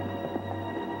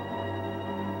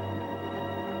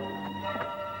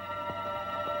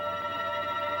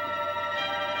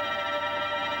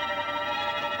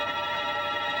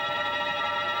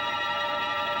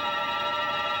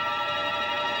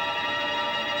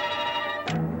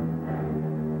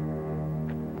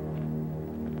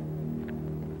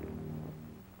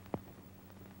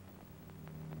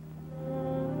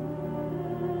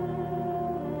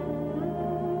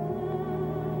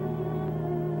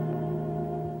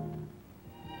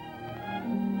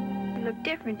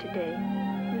 Different today.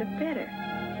 You look better.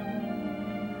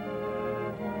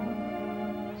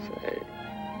 Say,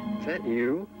 is that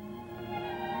you?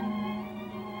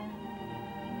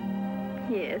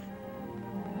 Yes.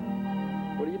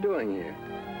 What are you doing here?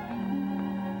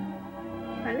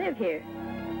 I live here.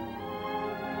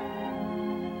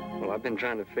 Well, I've been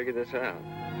trying to figure this out.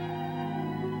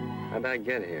 How'd I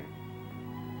get here?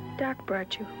 Doc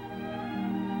brought you.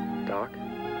 Doc?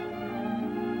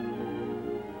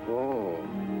 Oh.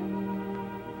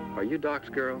 Are you Doc's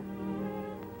girl?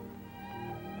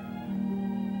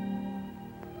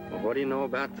 Well, what do you know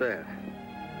about that?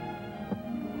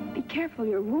 Be careful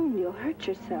your wound. You'll hurt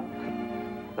yourself.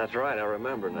 That's right, I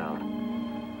remember now.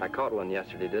 I caught one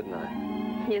yesterday, didn't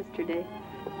I? Yesterday.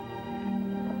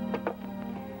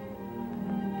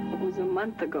 It was a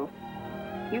month ago.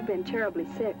 You've been terribly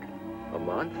sick. A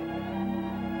month?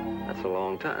 That's a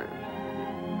long time.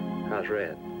 How's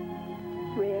Red?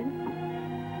 Red?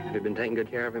 Have you been taking good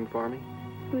care of him for me?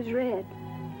 Who's Red?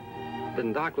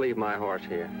 Didn't Doc leave my horse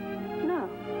here? No.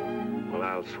 Well,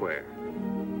 I'll swear.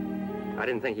 I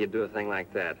didn't think you'd do a thing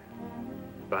like that.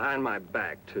 Behind my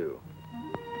back, too.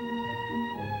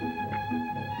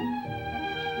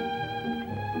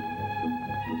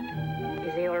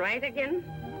 Is he all right again?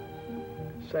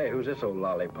 Say, who's this old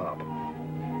lollipop?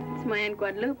 It's my Aunt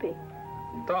Guadalupe.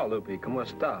 Guadalupe, ¿cómo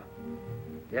está?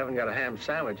 You haven't got a ham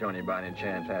sandwich on you by any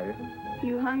chance, have you?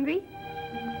 You hungry?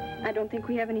 I don't think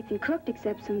we have anything cooked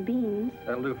except some beans.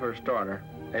 That'll do for a starter.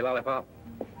 Hey, lollipop.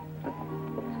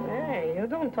 Hey, you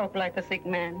don't talk like a sick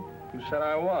man. Who said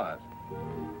I was?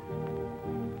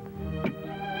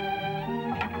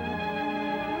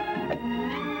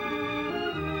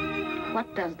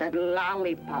 What does that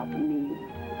lollipop mean?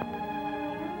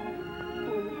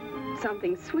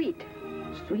 Something sweet.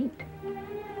 Sweet?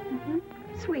 Mm-hmm.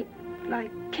 Sweet.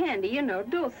 Like candy, you know,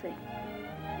 dulce.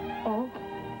 Oh.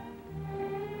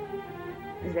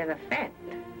 Is that a fact?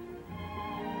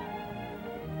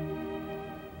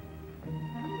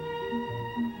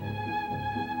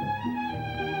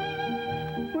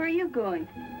 going?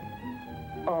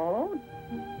 Oh,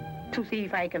 to see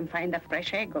if I can find a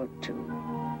fresh egg or two.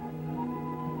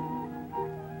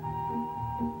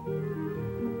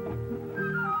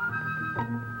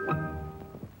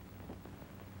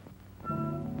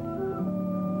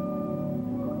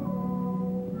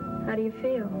 How do you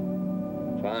feel?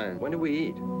 Fine. When did we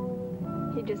eat?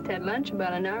 You just had lunch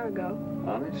about an hour ago.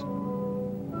 Honest?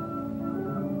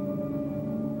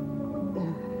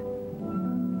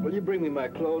 Will you bring me my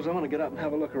clothes? I want to get up and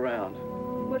have a look around.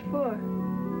 What for?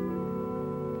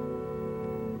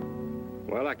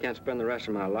 Well, I can't spend the rest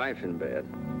of my life in bed.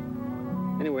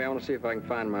 Anyway, I want to see if I can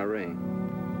find my ring.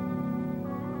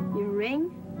 Your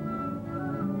ring?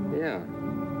 Yeah.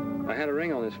 I had a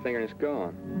ring on this finger and it's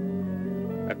gone.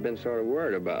 I've been sort of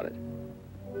worried about it.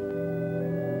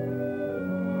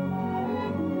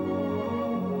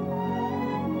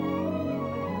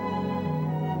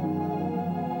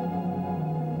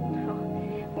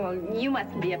 Well, you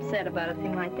mustn't be upset about a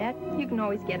thing like that. You can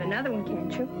always get another one,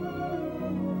 can't you?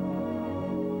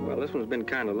 Well, this one's been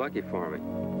kind of lucky for me.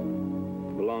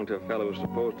 It belonged to a fellow who was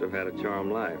supposed to have had a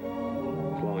charmed life,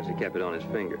 as long as he kept it on his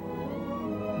finger.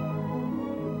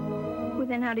 Well,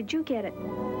 then how did you get it?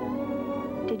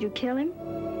 Did you kill him?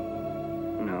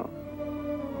 No.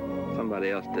 Somebody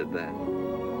else did that.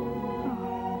 Oh.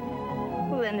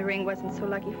 Well, then the ring wasn't so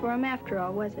lucky for him after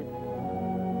all, was it?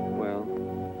 Well,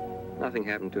 nothing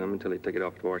happened to him until he took it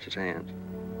off to wash his hands.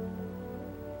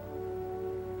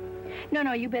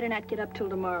 No, you better not get up till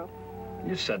tomorrow.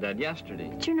 You said that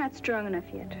yesterday. But you're not strong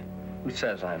enough yet. Who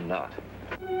says I'm not?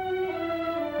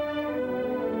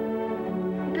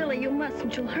 Billy, you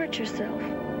mustn't. You'll hurt yourself.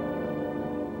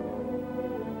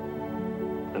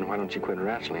 Then why don't you quit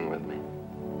wrestling with me?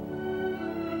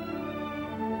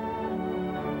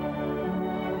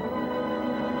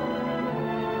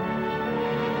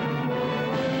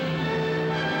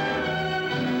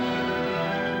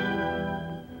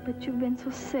 But you've been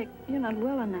so sick. You're not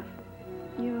well enough.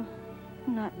 You're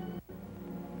not...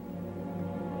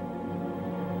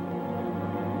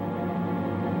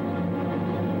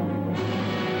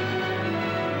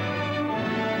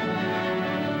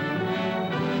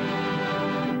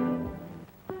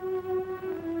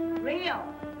 Rio!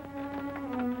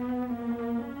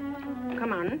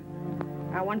 Come on.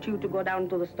 I want you to go down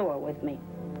to the store with me.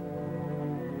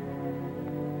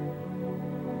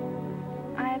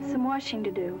 I have some washing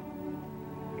to do.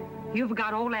 You've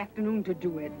got all afternoon to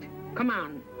do it. Come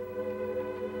on.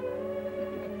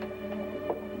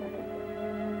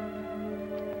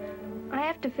 I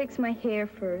have to fix my hair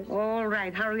first. All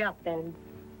right, hurry up then.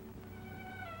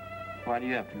 Why do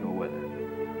you have to go with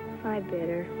her? I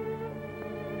better.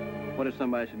 What if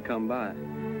somebody should come by?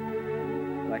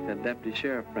 Like that deputy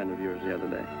sheriff friend of yours the other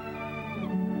day.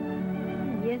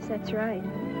 Yes, that's right.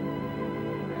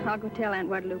 I'll go tell Aunt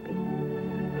Guadalupe.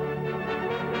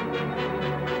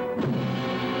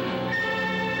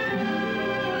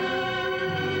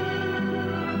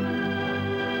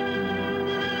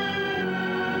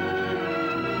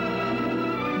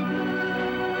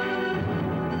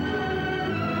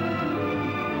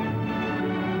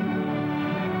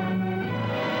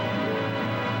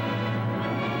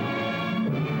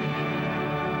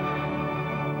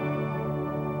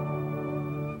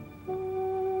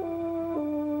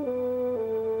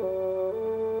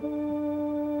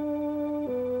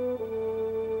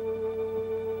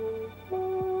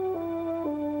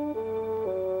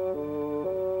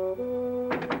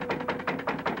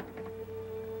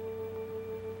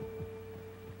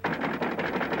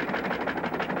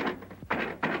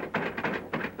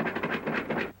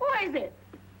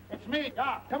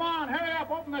 Doc, come on, hurry up,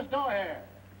 open this door here.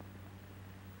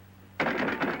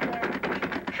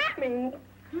 Coming.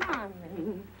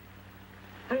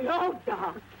 Hello,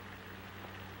 Doc.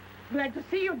 Glad to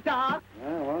see you, Doc.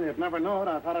 Well, you'd never know it.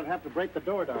 I thought I'd have to break the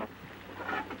door down.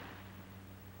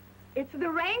 It's the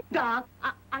rain, Doc.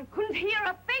 I couldn't hear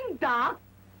a thing, Doc.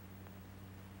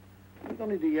 You don't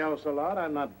need to yell so loud.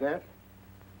 I'm not deaf.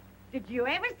 Did you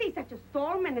ever see such a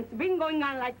storm? And it's been going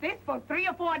on like this for 3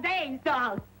 or 4 days,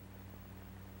 Doc.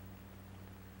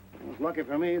 It was lucky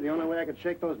for me. The only way I could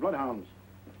shake those bloodhounds.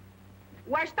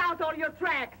 Washed out all your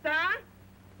tracks, huh?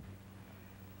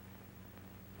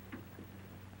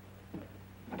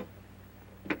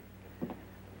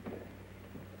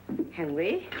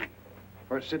 Henry?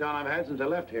 First sit down I've had since I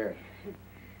left here.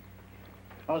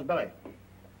 How's Billy?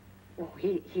 Oh,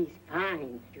 he's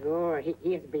fine. Sure,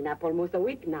 he has been up almost a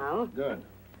week now. Good.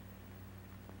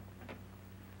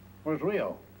 Where's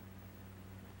Rio?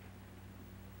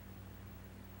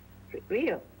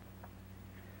 Rio?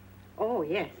 Oh,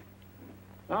 yes.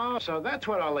 Oh, so that's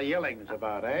what all the yelling's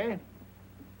about, eh?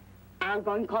 I'm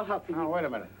going to call her for you. Now, wait a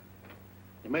minute.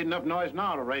 You made enough noise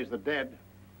now to raise the dead.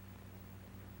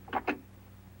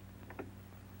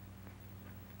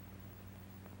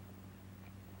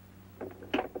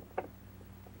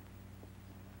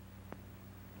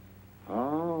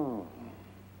 Oh.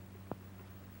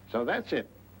 So that's it.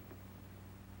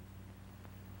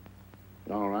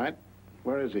 All right.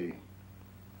 Where is he?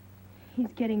 He's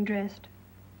getting dressed.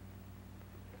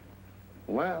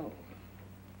 Well,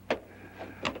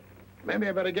 maybe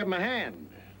I better give him a hand.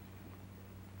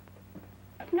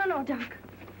 No, Doc.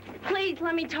 Please,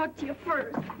 let me talk to you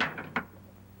first.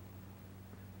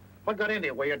 What got into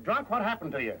you? Were you drunk? What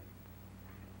happened to you?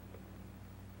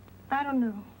 I don't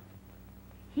know.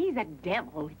 He's a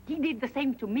devil. He did the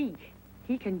same to me.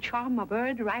 He can charm a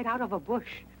bird right out of a bush.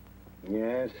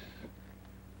 Yes.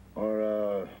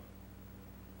 Or,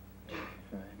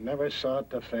 I never saw it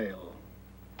to fail.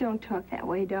 Don't talk that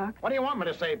way, Doc. What do you want me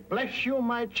to say? Bless you,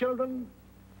 my children?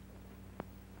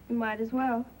 You might as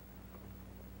well.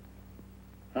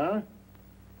 Huh?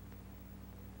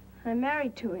 I'm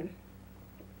married to him.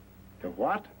 To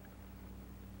what?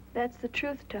 That's the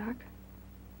truth, Doc.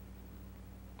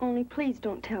 Only please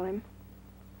don't tell him.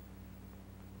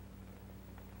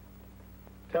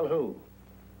 Tell who?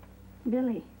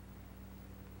 Billy.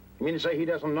 You mean to say he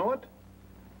doesn't know it?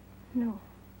 No.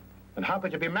 Then how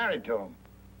could you be married to him?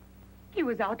 He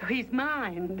was out of his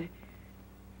mind.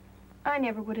 I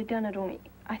never would have done it, only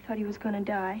I thought he was going to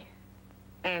die.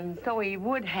 And so he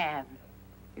would have,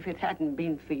 if it hadn't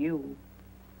been for you.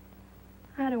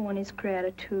 I don't want his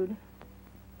gratitude.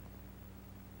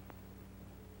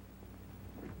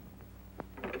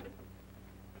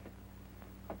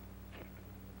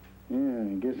 Yeah,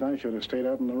 I guess I should have stayed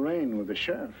out in the rain with the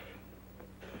sheriff.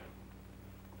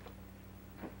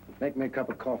 Make me a cup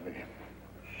of coffee.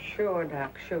 Sure,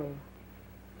 Doc, sure.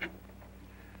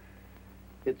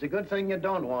 It's a good thing you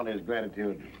don't want his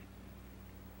gratitude.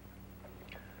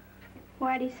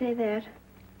 Why'd he say that?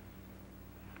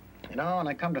 You know, when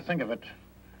I come to think of it,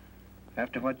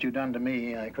 after what you done to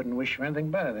me, I couldn't wish for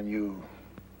anything better than you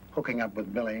hooking up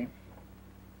with Billy.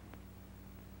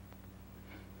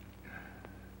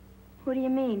 What do you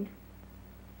mean?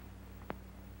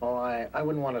 Oh, I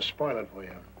wouldn't want to spoil it for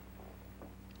you.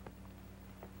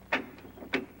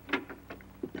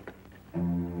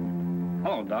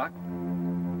 Hello, Doc.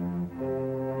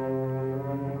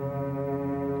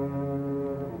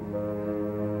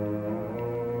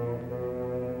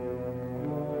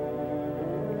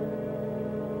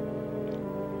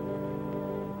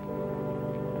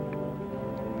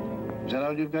 Is that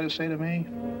all you've got to say to me?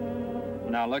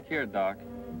 Now, look here, Doc.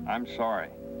 I'm sorry,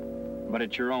 but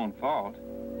it's your own fault.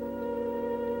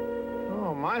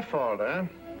 Oh, my fault, huh?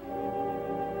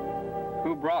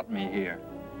 Who brought me here?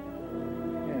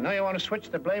 Yeah, now you want to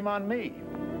switch the blame on me.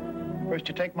 First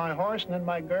you take my horse and then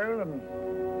my girl, and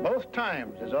both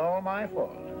times it's all my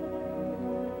fault.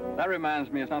 That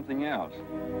reminds me of something else.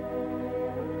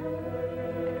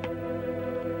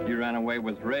 You ran away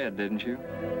with Red, didn't you?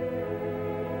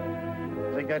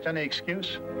 Think that's any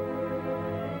excuse?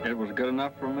 It was good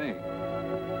enough for me.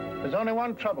 There's only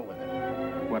one trouble with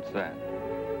it. What's that?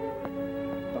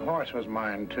 The horse was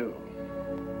mine, too.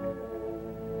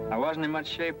 I wasn't in much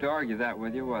shape to argue that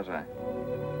with you, was I?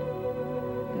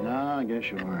 No, I guess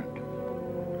you weren't.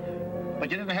 But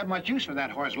you didn't have much use for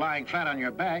that horse lying flat on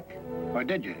your back, or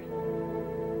did you?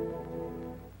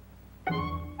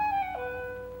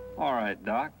 All right,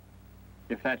 Doc.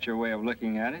 If that's your way of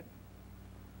looking at it.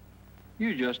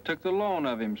 You just took the loan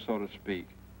of him, so to speak.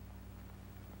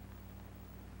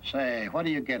 Say, what are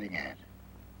you getting at?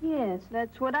 Yes,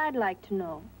 that's what I'd like to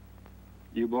know.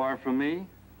 You borrow from me,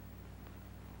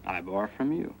 I borrow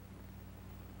from you.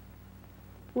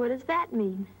 What does that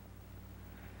mean?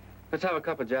 Let's have a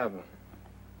cup of Java.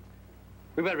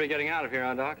 We better be getting out of here,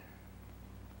 huh, Doc?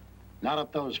 Not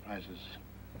at those prices.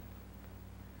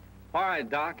 All right,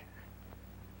 Doc.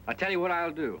 I'll tell you what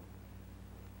I'll do.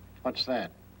 What's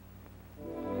that?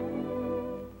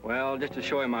 Well, just to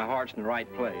show you my heart's in the right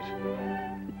place.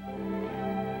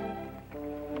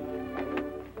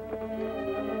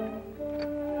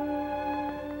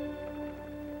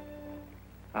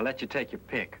 I'll let you take your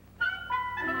pick.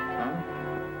 Huh?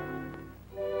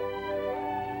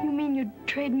 You mean you'd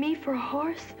trade me for a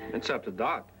horse? It's up to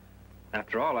Doc.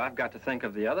 After all, I've got to think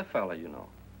of the other fella, you know.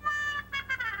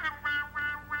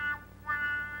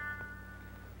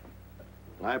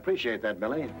 I appreciate that,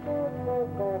 Billy.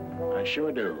 I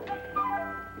sure do.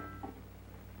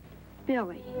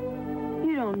 Billy,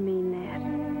 you don't mean that.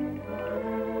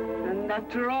 And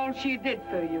after all she did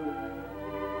for you.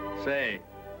 Say,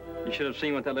 you should have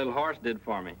seen what that little horse did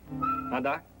for me. Huh,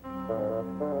 Doc?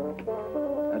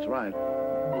 That's right.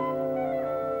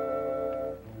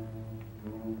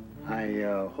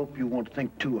 I hope you won't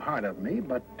think too hard of me,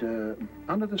 but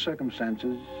under the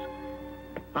circumstances,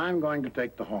 I'm going to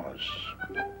take the horse.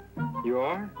 You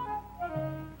are?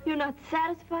 You're not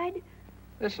satisfied?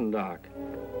 Listen, Doc,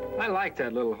 I like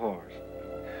that little horse.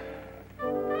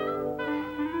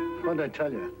 What did I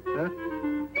tell you, huh?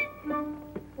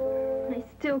 I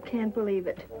still can't believe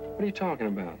it. What are you talking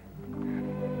about?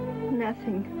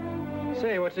 Nothing.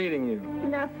 Say, what's eating you?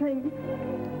 Nothing.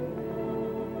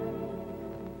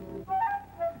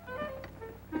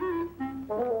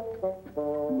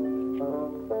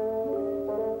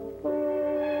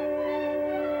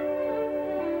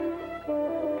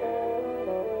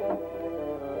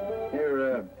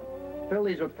 Fill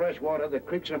these with fresh water. The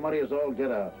creeks are muddy as all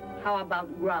get out. How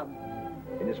about grub?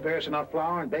 Can you spare us enough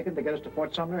flour and bacon to get us to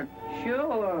Fort Sumner?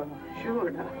 Sure,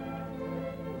 Doc.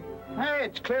 Hey,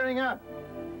 it's clearing up.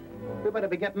 We better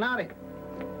be getting out of here.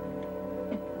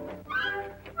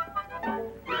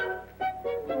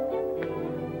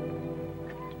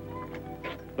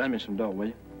 Lend me some dough, will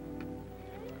you?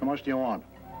 How much do you want?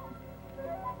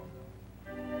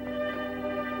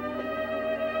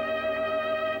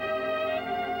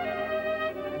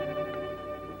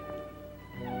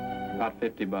 About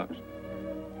 $50.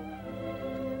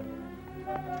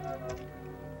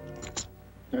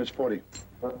 There's 40.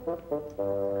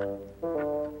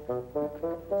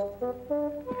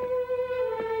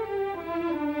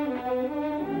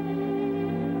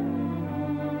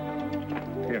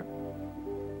 Here.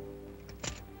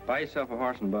 Buy yourself a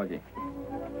horse and buggy.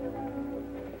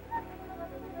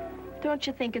 Don't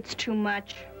you think it's too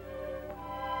much?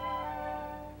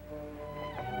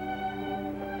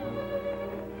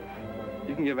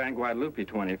 You can give Aunt Guadalupe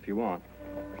 20 if you want.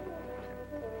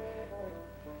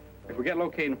 If we get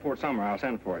located in Fort Sumner, I'll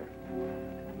send for you.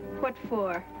 What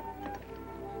for?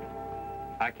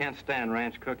 I can't stand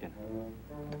ranch cooking.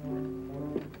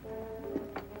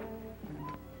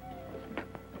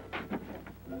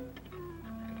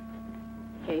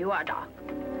 Here you are, Doc.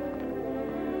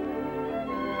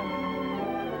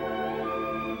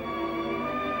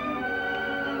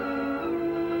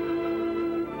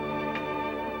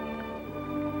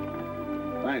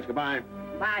 Thanks, goodbye.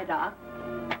 Bye, Doc.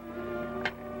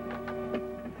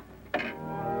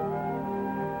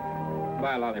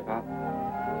 Buy a lollipop.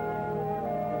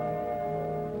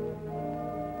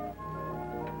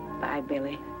 Bye,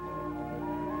 Billy.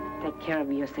 Take care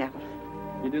of yourself.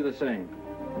 You do the same.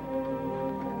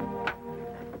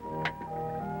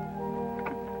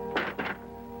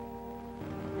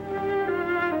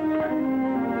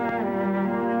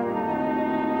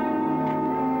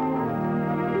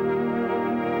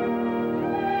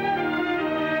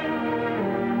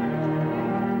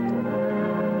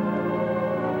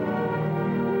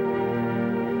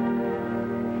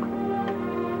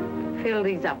 Fill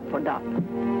these up for Doc.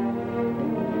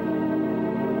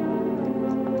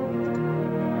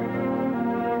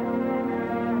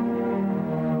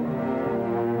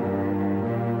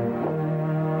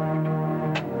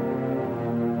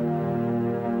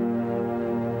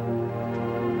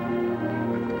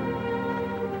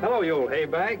 Hello, you old hay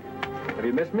bag. Have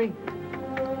you missed me?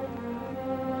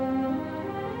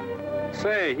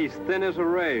 Say, he's thin as a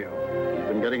rail. He's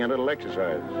been getting a little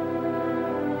exercise.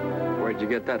 Where'd you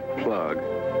get that plug?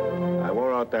 I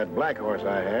wore out that black horse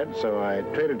I had, so I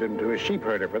traded him to a sheep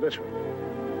herder for this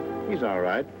one. He's all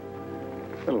right.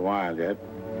 A little wild yet.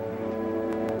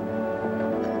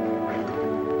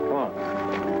 Come on.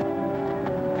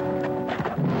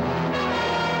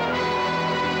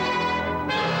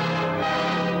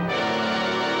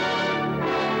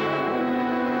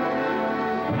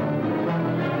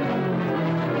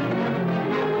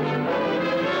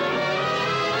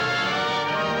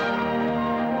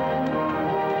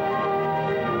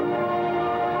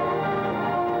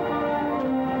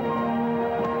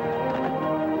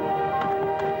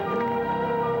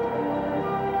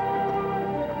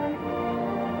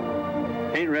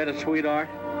 Ain't Red a sweetheart?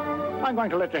 I'm going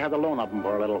to let you have the loan of him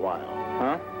for a little while.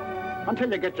 Huh? Until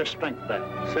you get your strength back.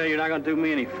 Say, you're not going to do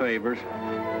me any favors.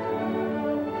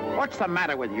 What's the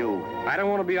matter with you? I don't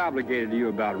want to be obligated to you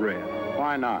about Red.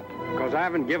 Why not? Because I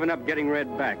haven't given up getting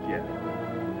Red back yet.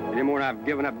 Any more than I've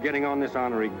given up getting on this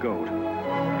ornery goat.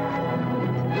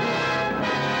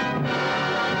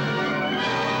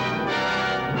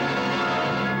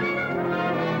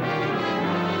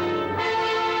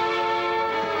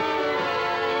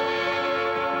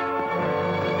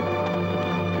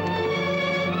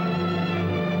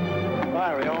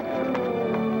 Bye, Rio.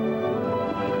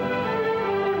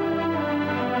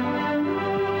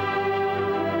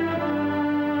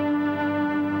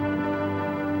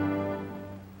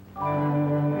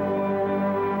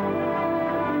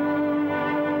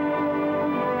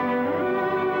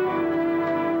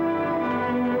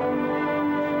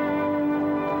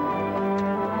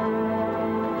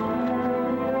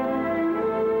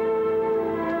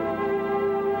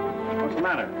 the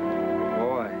matter?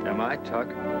 Boy, am I tuck.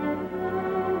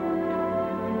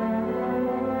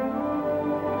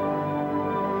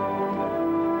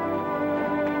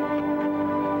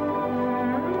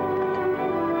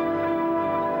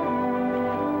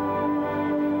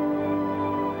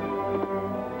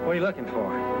 What are you looking for?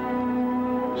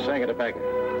 Sack of tobacco.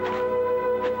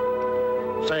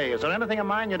 Say, is there anything of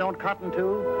mine you don't cotton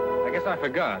to? I guess I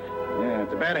forgot. Yeah,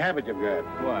 it's a bad habit you've got.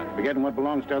 What? Forgetting what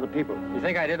belongs to other people. You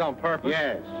think I did on purpose?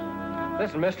 Yes.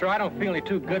 Listen, mister, I don't feel any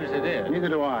too good as it is. Neither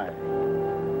do I.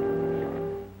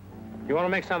 You want to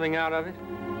make something out of it?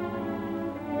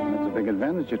 That's a big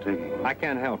advantage you're taking. I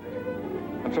can't help it.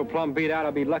 I'm so plumb beat out,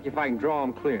 I'll be lucky if I can draw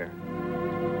him clear.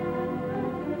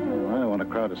 Well, I don't want to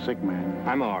crowd a sick man.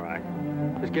 I'm all right.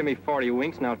 Just give me 40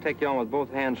 winks, and I'll take you on with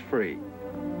both hands free.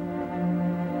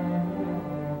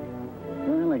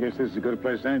 Well, I guess this is a good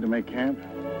place then to make camp.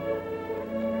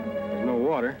 There's no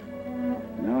water.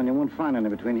 No, and you won't find any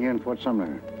between here and Fort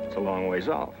Sumner. It's a long ways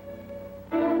off.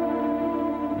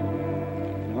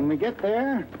 When we get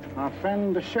there, our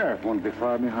friend the sheriff won't be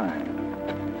far behind.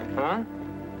 Huh?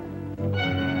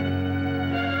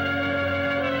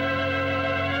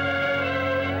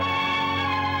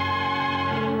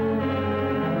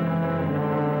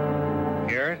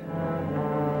 Garrett?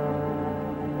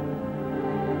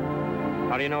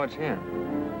 How do you know it's him?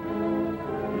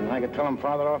 I could tell him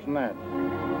farther off than that.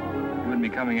 He wouldn't be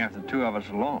coming after the two of us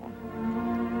alone.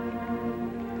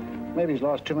 Maybe he's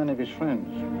lost too many of his friends.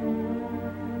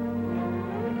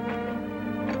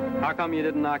 How come you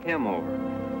didn't knock him over?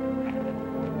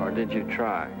 Or did you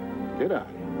try? Did I?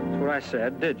 That's what I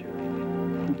said, did you?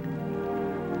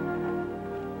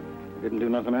 Didn't do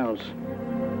nothing else.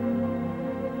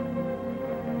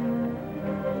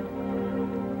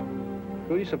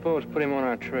 Who do you suppose put him on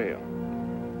our trail?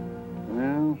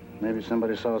 Well, maybe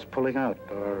somebody saw us pulling out,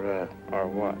 or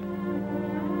what?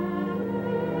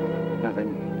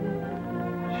 Nothing.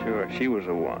 Sure, she was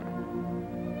the one.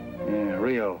 Yeah,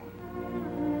 Rio.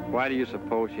 Why do you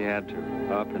suppose she had to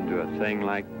up and do a thing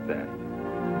like that?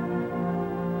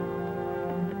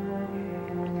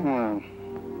 Well,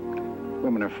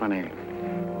 women are funny.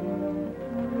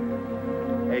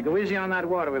 Hey, go easy on that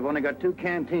water. We've only got 2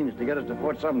 canteens to get us to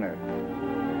Fort Sumner.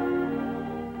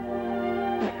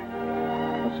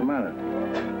 What's the matter?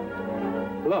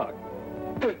 Look.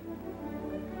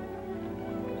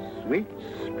 Sweet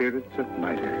spirits of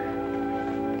night.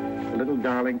 The little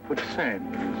darling put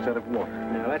sand instead of water.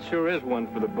 Now, that sure is one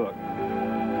for the book.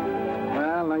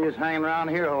 Well, no use hanging around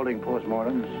here holding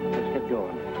postmortems. Let's get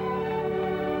going.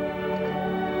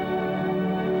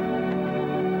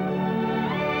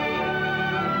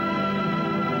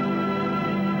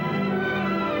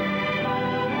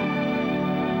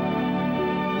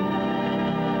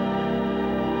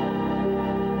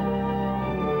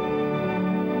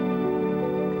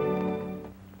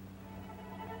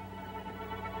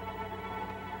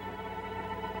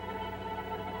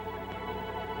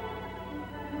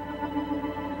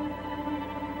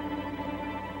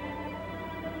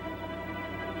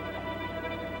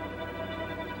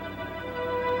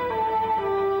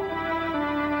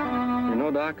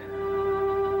 Doc,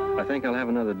 I think I'll have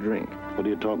another drink. What are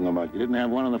you talking about? You didn't have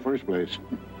one in the first place.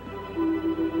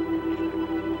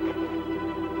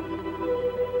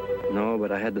 No,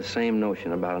 but I had the same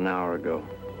notion about an hour ago.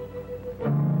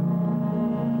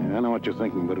 Yeah, I know what you're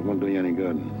thinking, but it won't do you any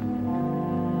good.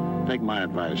 Take my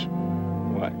advice.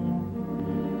 What?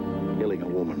 Killing a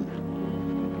woman.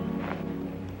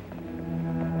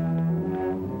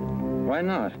 Why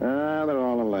not? They're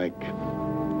all alike.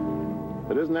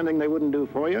 There isn't anything they wouldn't do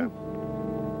for you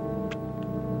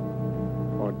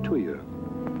or to you.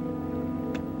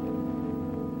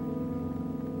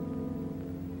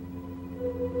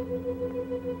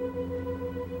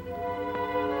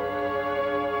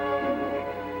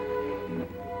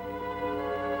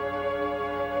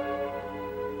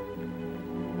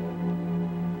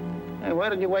 Hey, why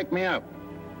didn't you wake me up?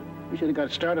 You should have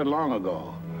got started long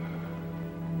ago.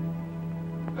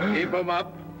 Keep 'em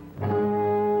up.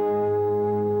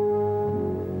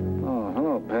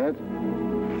 Pat.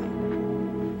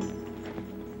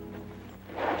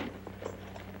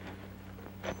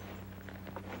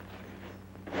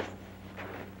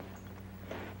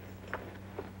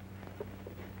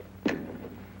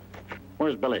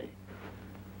 Where's Billy?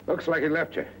 Looks like he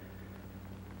left you.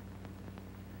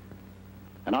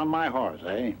 And on my horse,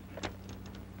 eh?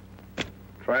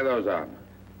 Try those on.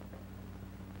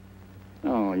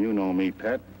 Oh, you know me,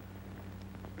 Pat.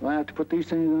 Do I have to put these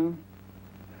things on?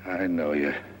 I know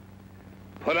you.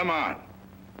 Put 'em on.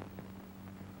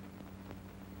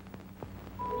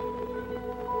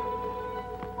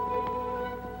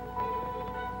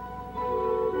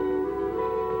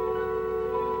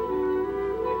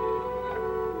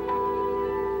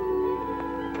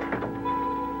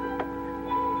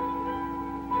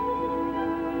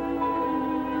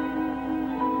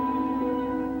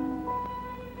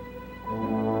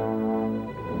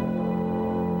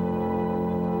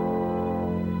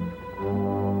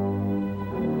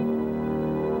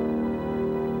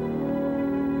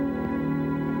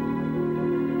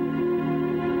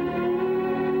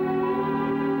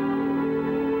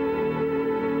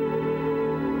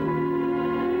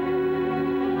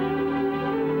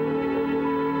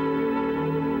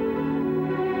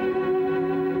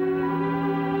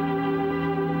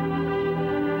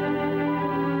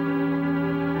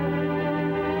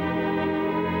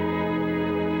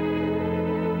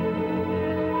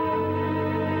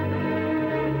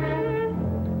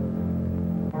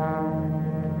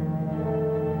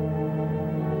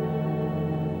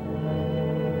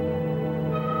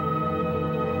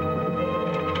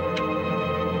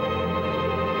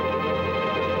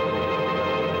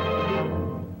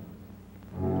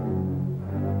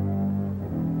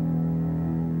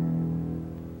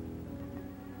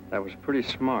 That was pretty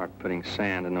smart, putting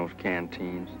sand in those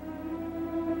canteens.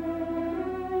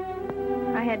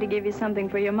 I had to give you something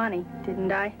for your money,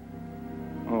 didn't I?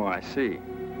 Oh, I see.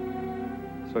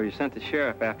 So you sent the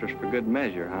sheriff after us for good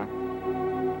measure, huh?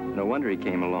 No wonder he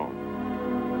came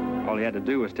along. All he had to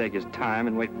do was take his time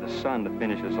and wait for the sun to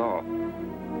finish us off.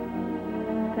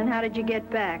 Then how did you get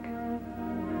back?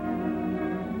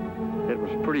 It was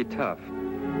pretty tough.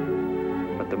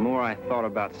 But the more I thought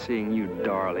about seeing you,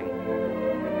 darling,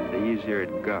 the easier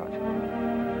it got.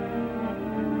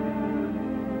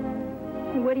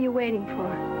 What are you waiting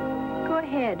for? Go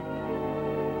ahead.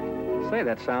 Say,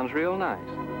 that sounds real nice.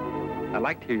 I'd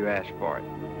like to hear you ask for it.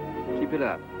 Keep it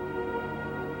up.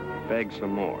 Beg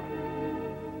some more.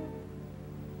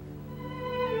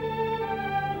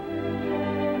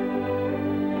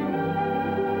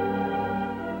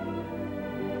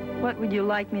 What would you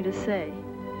like me to say?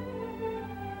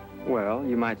 Well,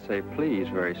 you might say please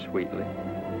very sweetly.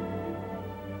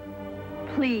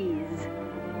 Please.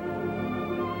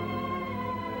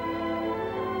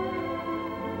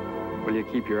 Will you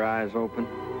keep your eyes open?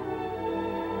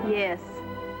 Yes.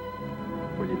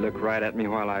 Will you look right at me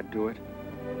while I do it?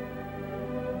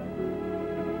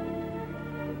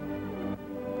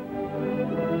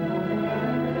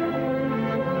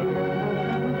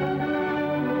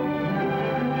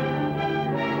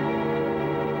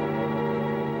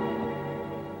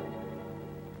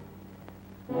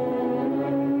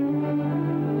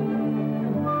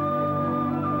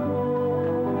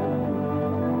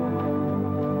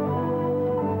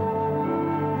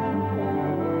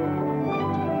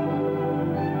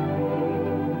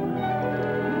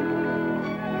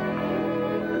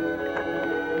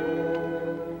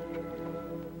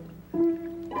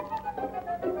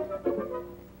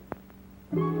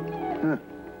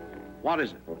 What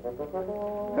is it?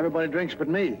 Everybody drinks but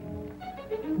me.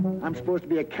 I'm supposed to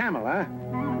be a camel, huh?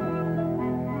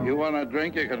 You want a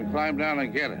drink, you can climb down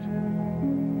and get it.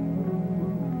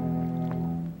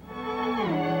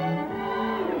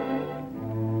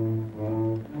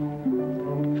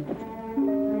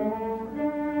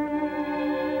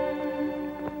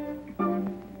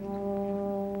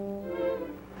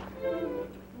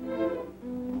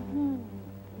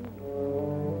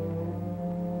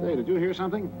 Hey, did you hear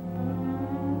something?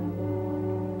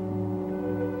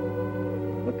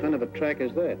 What kind of a track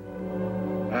is that?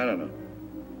 I don't know.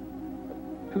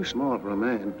 Too small for a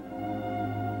man.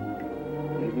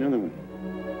 There's another one.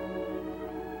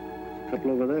 A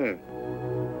couple over there.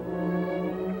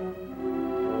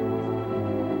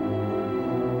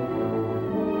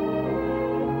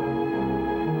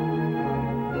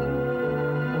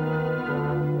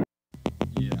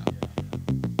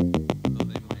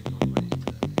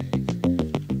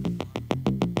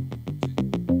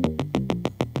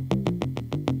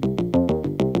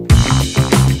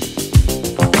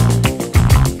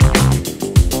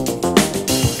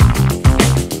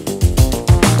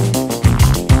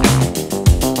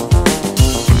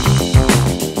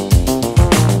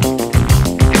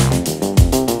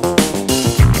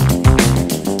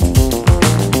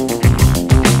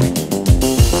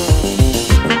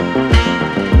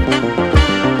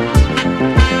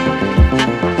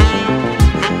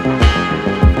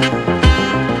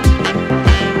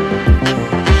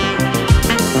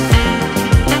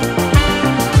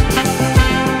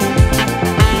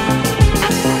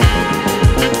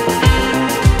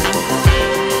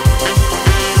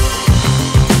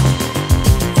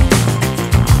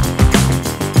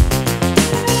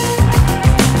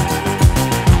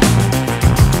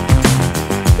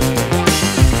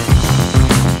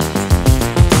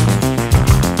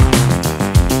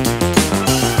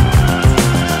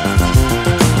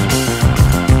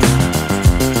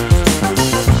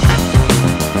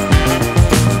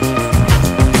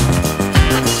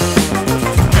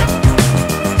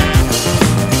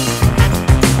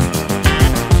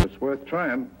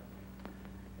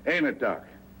 Ain't it, Doc?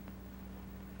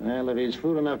 Well, if he's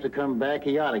fool enough to come back,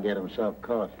 he ought to get himself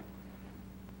caught.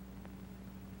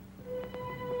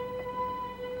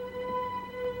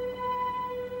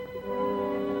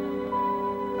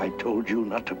 I told you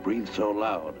not to breathe so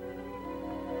loud.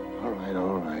 All right,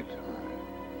 all right.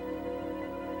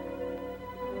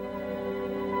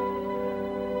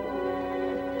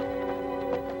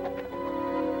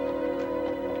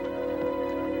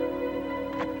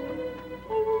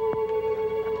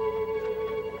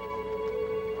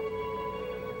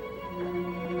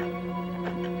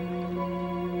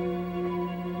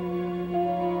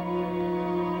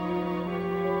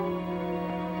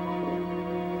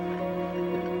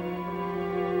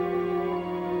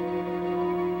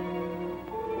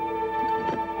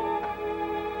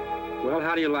 Well,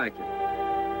 how do you like it?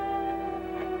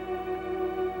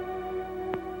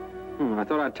 I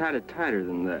thought I tied it tighter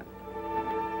than that.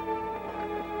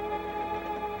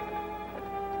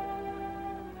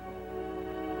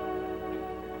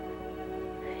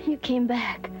 You came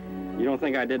back. You don't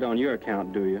think I did on your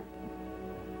account, do you?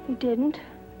 You didn't?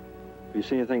 Have you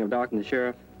seen anything of Doc and the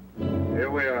sheriff? Here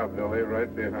we are, Billy,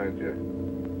 right behind you.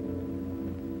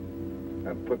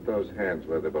 And put those hands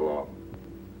where they belong.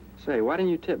 Say, why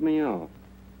didn't you tip me off?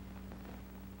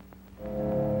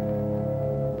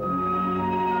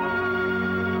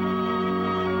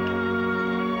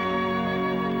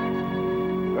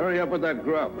 Hurry up with that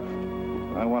grub.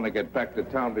 I want to get back to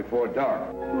town before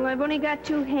dark. Well, I've only got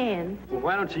 2 hands. Well,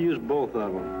 why don't you use both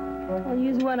of them? I'll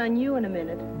use one on you in a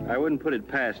minute. I wouldn't put it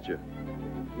past you.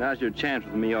 Now's your chance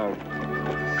with me all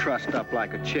trussed up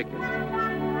like a chicken.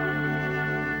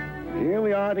 Here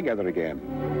we are together again.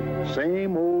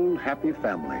 Same old happy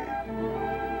family.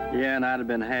 Yeah, and I'd have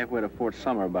been halfway to Fort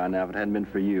Summer by now if it hadn't been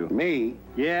for you. Me?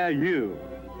 Yeah, you.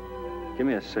 Give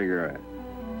me a cigarette.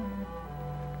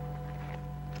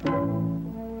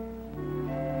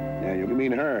 Yeah, you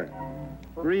mean her.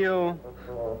 Rio,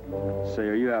 say,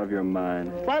 are you out of your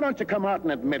mind? Why don't you come out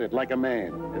and admit it like a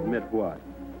man? Admit what?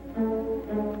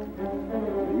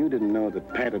 You didn't know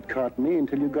that Pat had caught me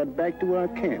until you got back to our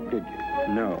camp, did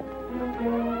you? No.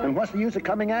 Then what's the use of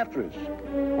coming after us?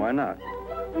 Why not?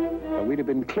 Well, we'd have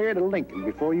been clear to Lincoln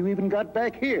before you even got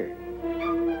back here.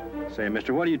 Say,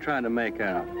 mister, what are you trying to make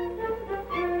out?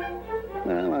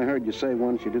 Well, I heard you say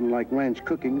once you didn't like ranch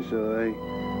cooking, so I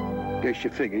guess you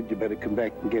figured you better come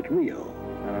back and get Rio.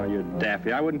 Oh, you're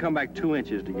daffy. I wouldn't come back 2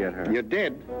 inches to get her. You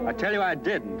did. I tell you I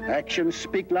didn't. Actions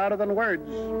speak louder than words.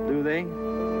 Do they?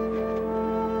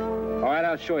 All right,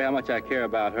 I'll show you how much I care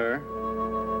about her.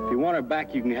 If you want her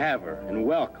back, you can have her, and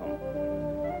welcome.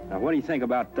 Now, what do you think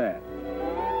about that?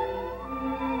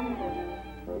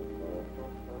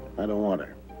 I don't want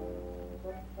her.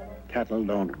 Cattle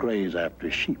don't graze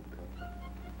after sheep.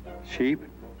 Sheep?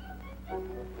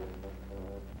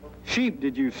 Sheep,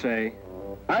 did you say?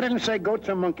 I didn't say goats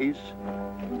or monkeys.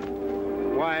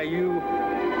 Why, you...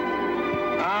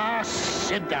 Ah,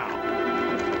 sit down.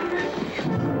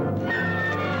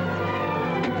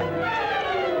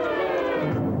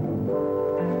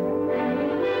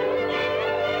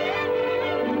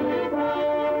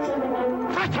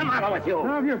 What's the matter with you?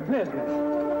 None of your business.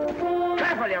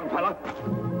 Careful, young fellow.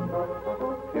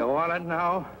 You want it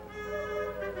now?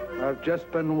 I've just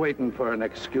been waiting for an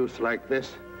excuse like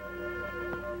this.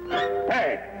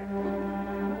 Hey!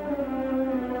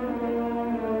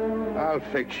 I'll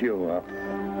fix you up.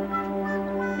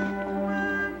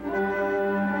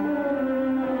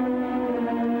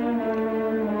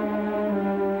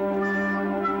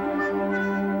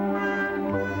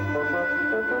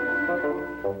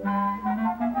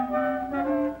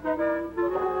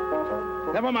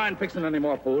 Never mind fixing any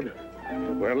more food.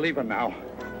 We're leaving now.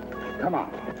 Come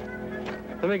on.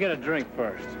 Let me get a drink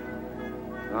first.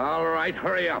 All right,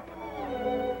 hurry up.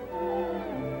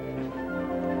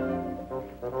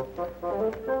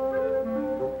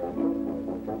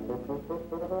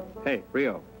 Hey,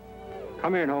 Rio,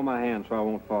 come here and hold my hand so I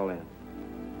won't fall in.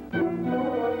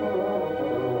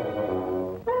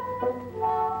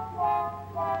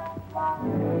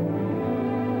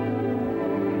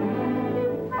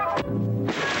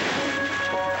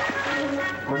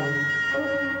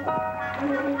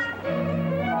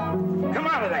 Come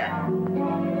out of there.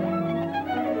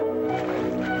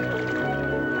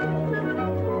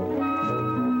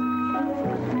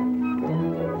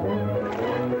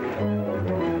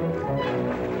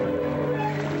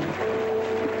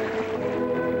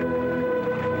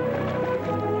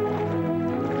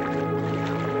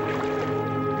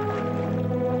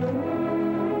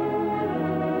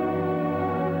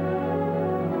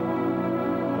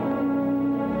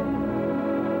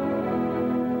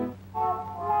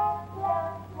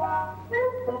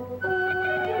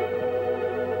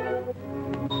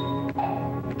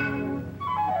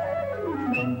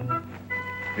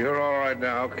 You're all right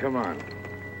now. Come on.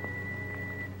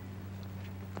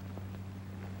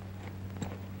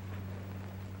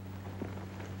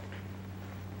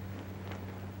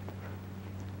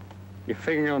 You're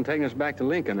figuring on taking us back to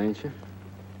Lincoln, ain't you?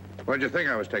 Where'd you think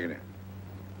I was taking you?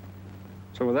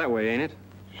 It's over that way, ain't it?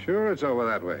 Sure, it's over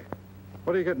that way.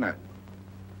 What are you getting at?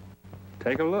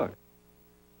 Take a look.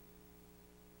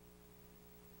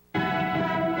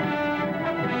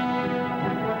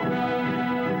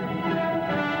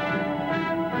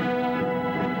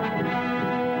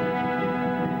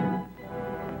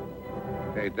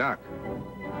 Hey, Doc.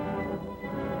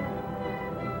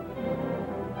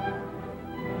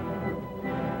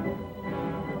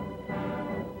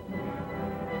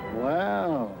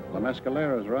 Well, the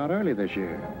mescaleros were out early this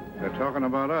year. They're talking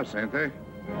about us, ain't they?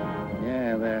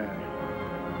 Yeah, they're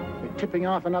tipping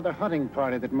off another hunting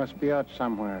party that must be out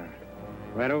somewhere.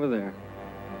 Right over there.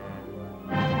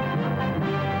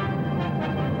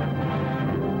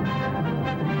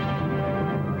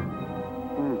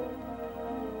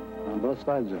 On both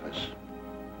sides of us.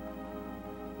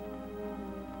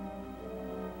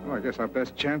 Well, I guess our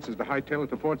best chance is to hightail it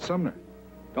to Fort Sumner.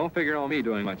 Don't figure on me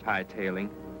doing much hightailing.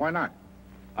 Why not?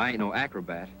 I ain't no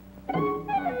acrobat. Well,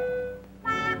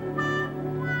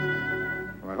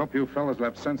 I hope you fellas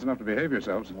left sense enough to behave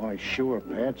yourselves. Why, sure,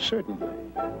 Pat, certainly.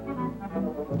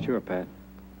 Sure, Pat.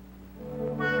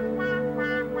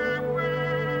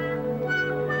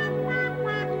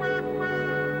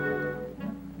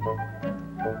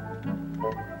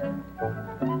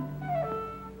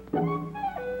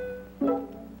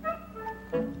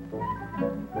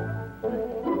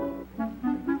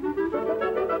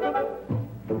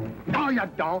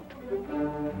 Don't.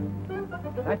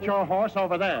 That's your horse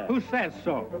over there. Who says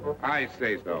so? I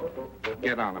say so.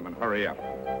 Get on him and hurry up.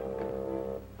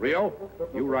 Rio,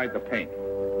 you ride the paint.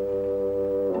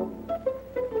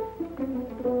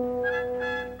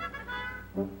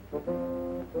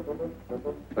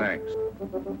 Thanks.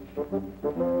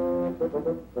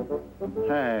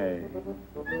 Hey,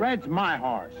 Red's my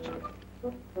horse.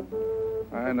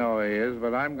 I know he is,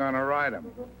 but I'm gonna ride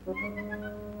him.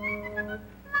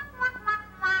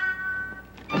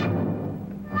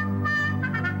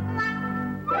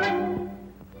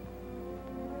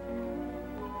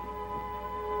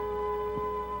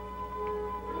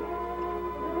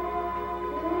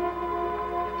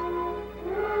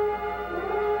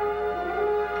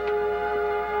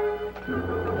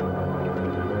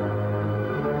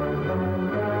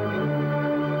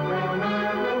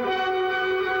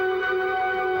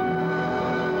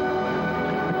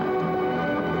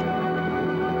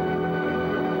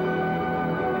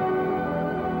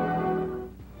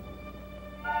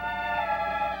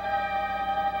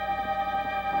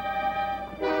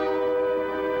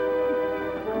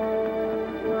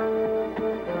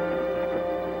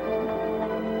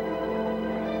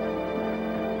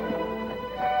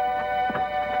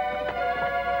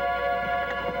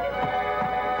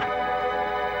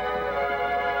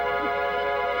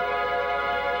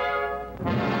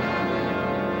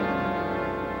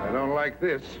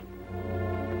 This.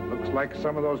 Looks like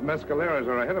some of those mescaleros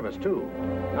are ahead of us, too.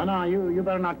 No, you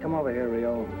better not come over here,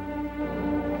 Rio.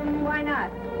 Why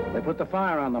not? They put the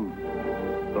fire on them.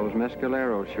 Those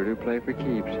mescaleros sure do play for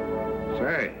keeps.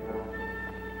 Say,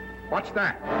 what's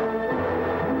that?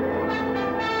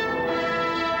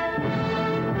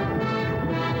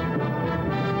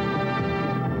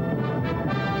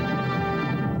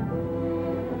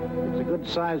 It's a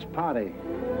good-sized party.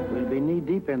 We'll be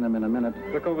knee-deep in them in a minute.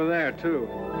 Look over there, too.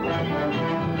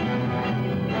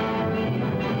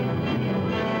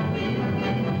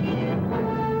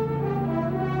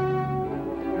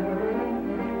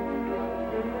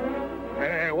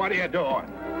 Hey, what are you doing?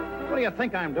 What do you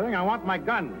think I'm doing? I want my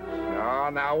guns. Oh,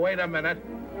 now, wait a minute.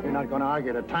 You're not going to argue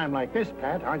at a time like this,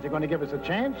 Pat. Aren't you going to give us a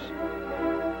chance?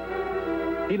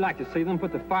 He'd like to see them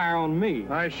put the fire on me.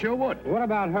 I sure would. What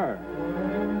about her?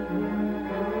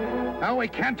 No, we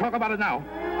can't talk about it now.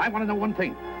 I want to know one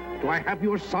thing. Do I have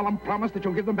your solemn promise that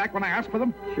you'll give them back when I ask for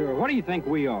them? Sure. What do you think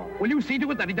we are? Will you see to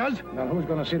it that he does? Well, who's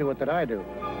going to see to it that I do?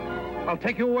 I'll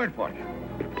take your word for it.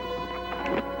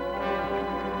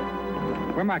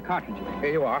 Where are my cartridges?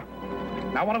 Here you are.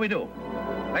 Now, what do we do?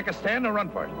 Make a stand or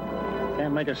run for it?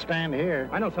 Can't make a stand here.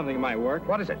 I know something that might work.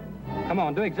 What is it? Come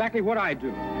on, do exactly what I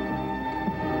do.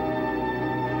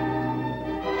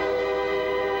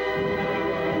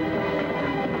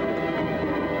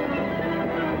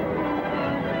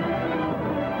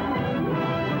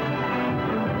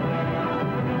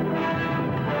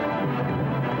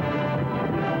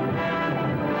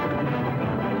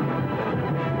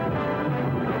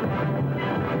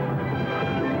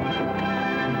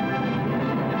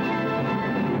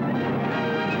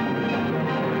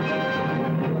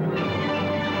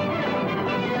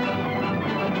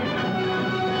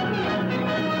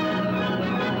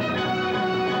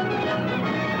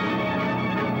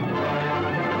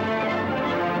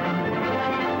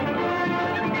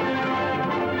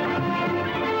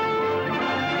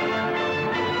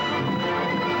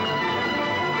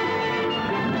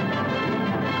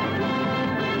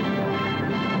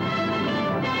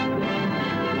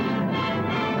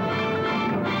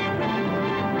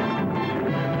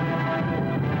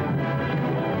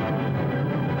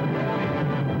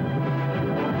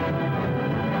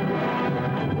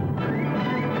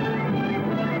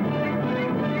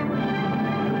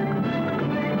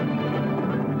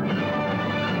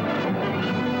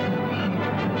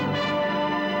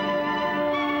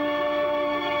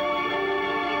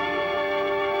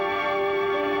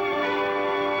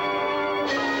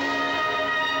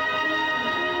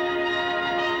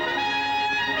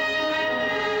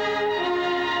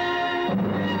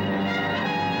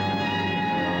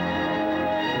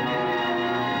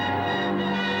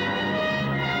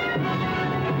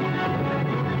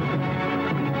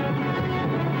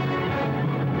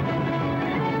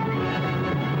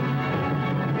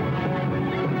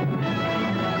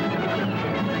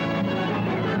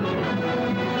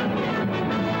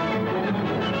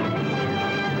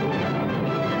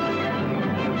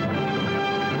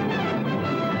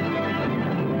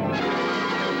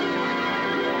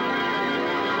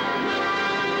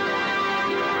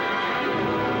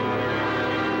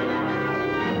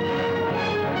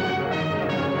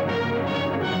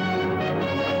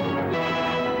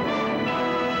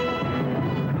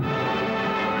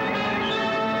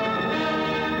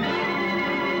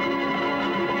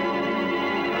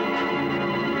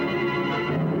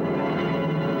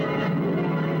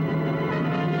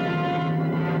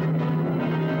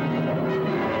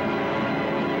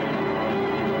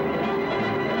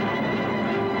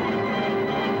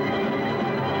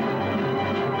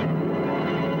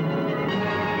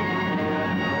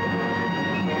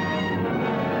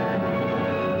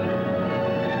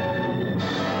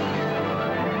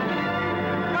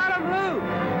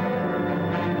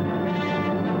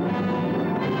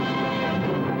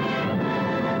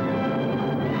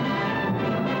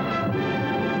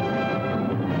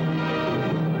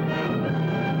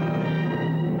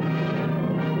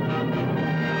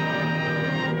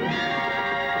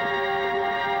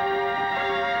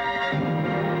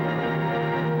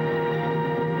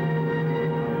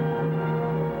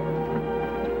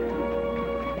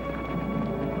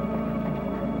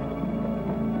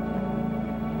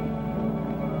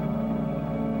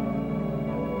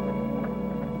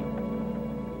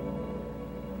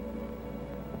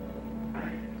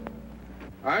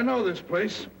 I know this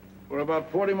place. We're about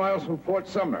 40 miles from Fort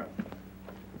Sumner.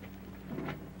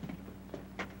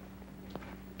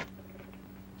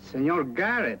 Senor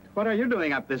Garrett, what are you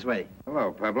doing up this way?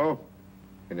 Hello, Pablo.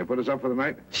 Can you put us up for the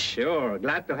night? Sure,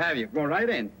 glad to have you. Go right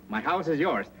in. My house is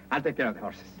yours. I'll take care of the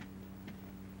horses.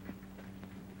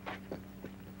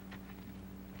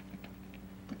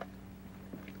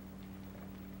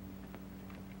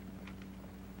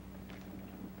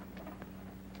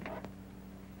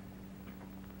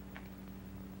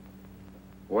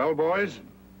 Well, boys,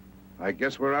 I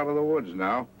guess we're out of the woods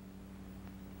now.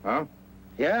 Huh?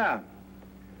 Yeah.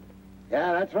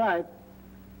 Yeah, that's right.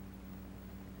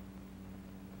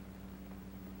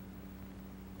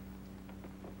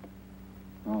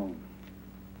 Oh.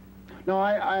 No,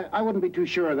 I wouldn't be too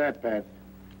sure of that, Pat.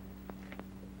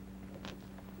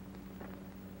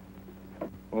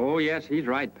 Oh, yes, he's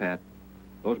right, Pat.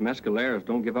 Those mescaleros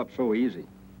don't give up so easy.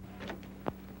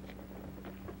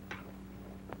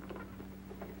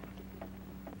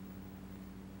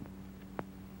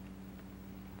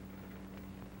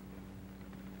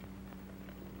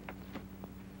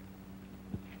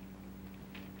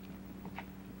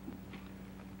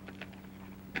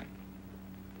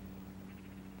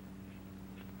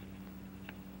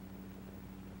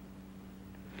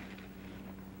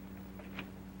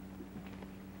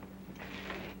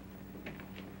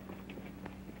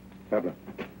 Pablo.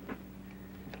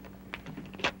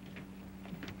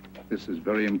 This is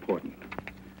very important.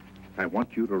 I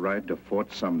want you to ride to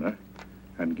Fort Sumner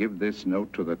and give this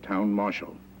note to the town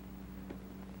marshal.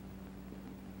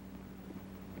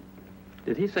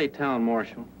 Did he say town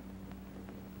marshal?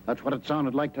 That's what it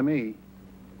sounded like to me.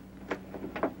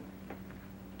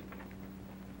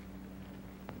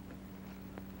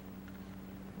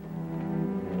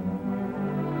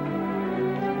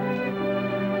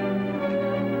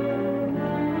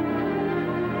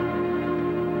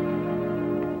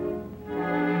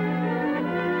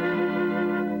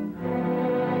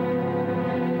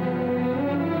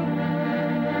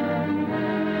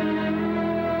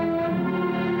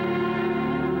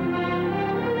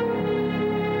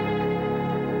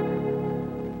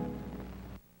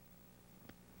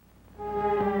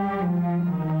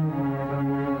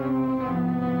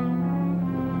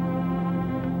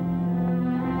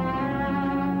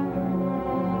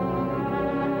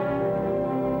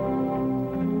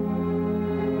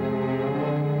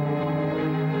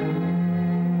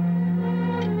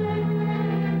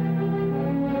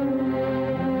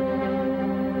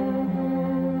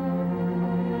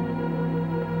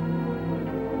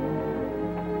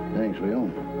 Thanks, Rio.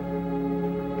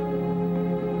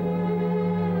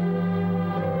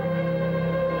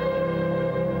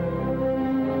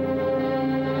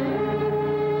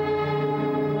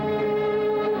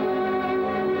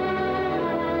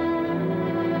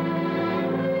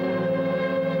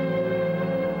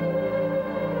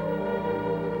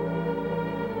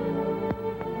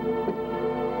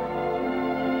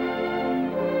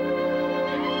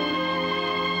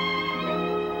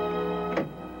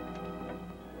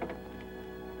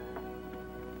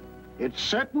 It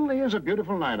certainly is a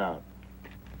beautiful night out.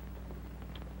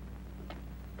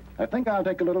 I think I'll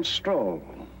take a little stroll.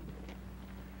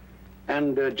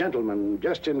 And, gentlemen,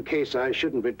 just in case I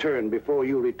shouldn't return before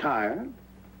you retire,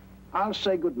 I'll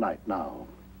say good night now.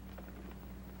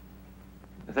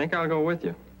 I think I'll go with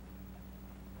you.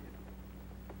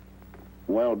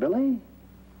 Well, Billy,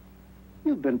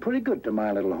 you've been pretty good to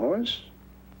my little horse.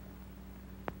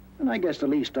 And I guess the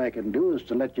least I can do is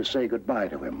to let you say goodbye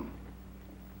to him.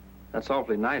 That's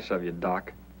awfully nice of you,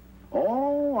 Doc.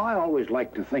 Oh, I always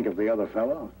like to think of the other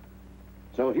fellow.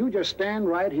 So if you just stand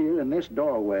right here in this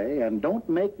doorway and don't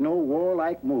make no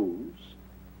warlike moves,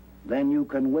 then you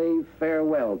can wave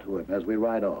farewell to him as we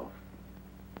ride off.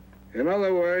 In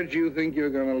other words, you think you're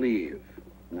going to leave?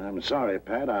 I'm sorry,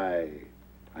 Pat. I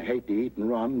hate to eat and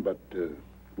run, but,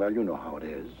 well, you know how it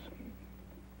is.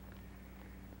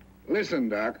 Listen,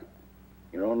 Doc.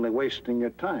 You're only wasting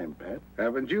your time, Pat.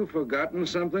 Haven't you forgotten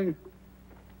something?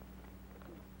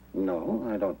 No,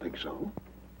 I don't think so.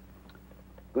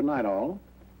 Good night, all.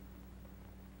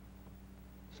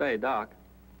 Say, Doc.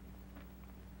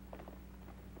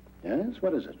 Yes,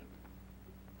 what is it?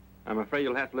 I'm afraid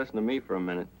you'll have to listen to me for a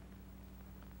minute.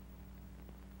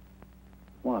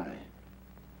 Why?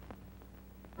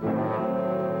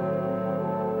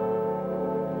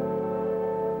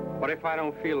 What if I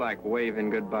don't feel like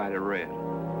waving goodbye to Red?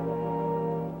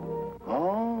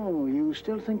 Oh, you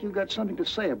still think you got something to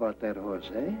say about that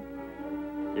horse, eh?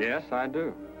 Yes, I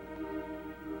do.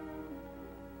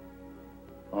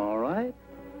 All right.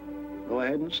 Go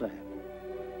ahead and say it.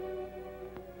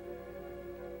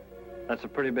 That's a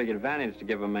pretty big advantage to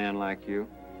give a man like you.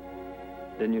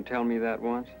 Didn't you tell me that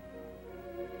once?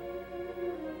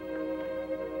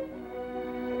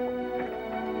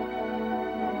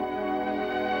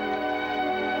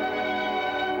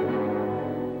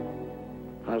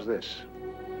 How's this?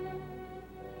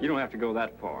 You don't have to go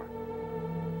that far.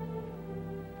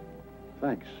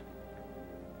 Thanks.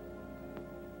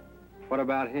 What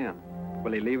about him?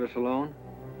 Will he leave us alone?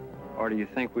 Or do you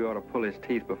think we ought to pull his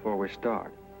teeth before we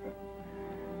start?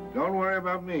 Don't worry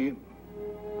about me.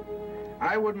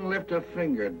 I wouldn't lift a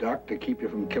finger, Doc, to keep you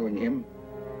from killing him.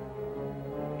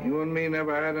 You and me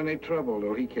never had any trouble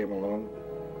till he came along.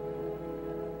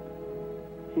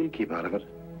 He'll keep out of it.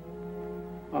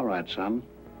 All right, son.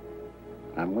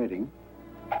 I'm waiting.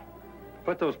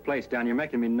 Put those plates down. You're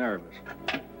making me nervous.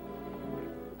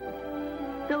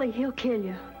 Billy, he'll kill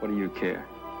you. What do you care?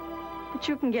 But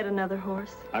you can get another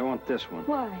horse. I want this one.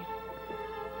 Why?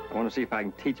 I want to see if I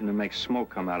can teach him to make smoke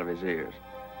come out of his ears.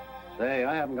 Say,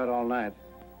 I haven't got all night.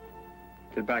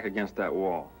 Get back against that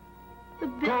wall.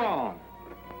 But Go on!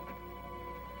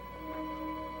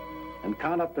 And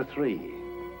count up to 3.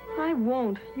 I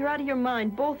won't. You're out of your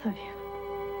mind, both of you.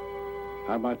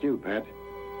 How about you, Pat?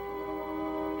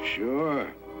 Sure.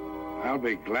 I'll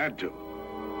be glad to.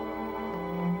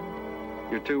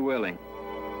 You're too willing.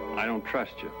 I don't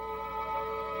trust you.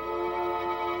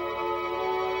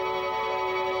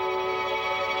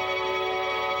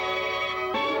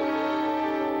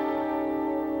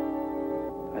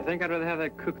 I think I'd rather have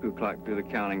that cuckoo clock do the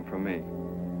counting for me.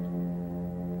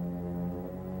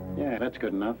 Yeah, that's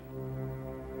good enough.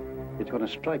 It's going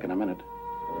to strike in a minute.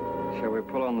 Shall we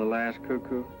pull on the last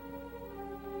cuckoo?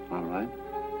 All right.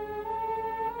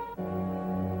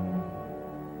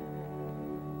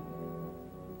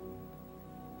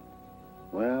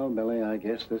 Well, Billy, I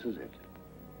guess this is it.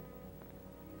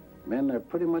 Men are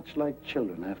pretty much like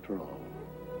children after all.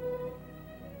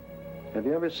 Have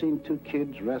you ever seen 2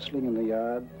 kids wrestling in the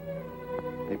yard?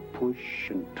 They push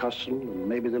and tussle, and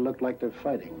maybe they look like they're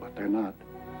fighting, but they're not.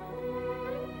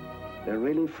 They're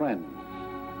really friends,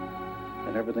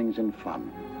 and everything's in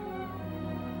fun.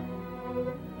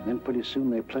 Then pretty soon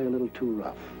they play a little too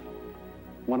rough.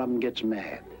 One of them gets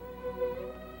mad.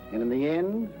 And in the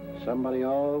end, somebody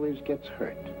always gets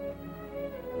hurt.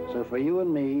 So for you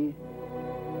and me,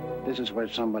 this is where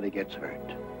somebody gets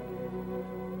hurt.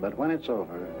 But when it's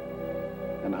over,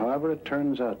 and however it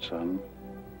turns out, son,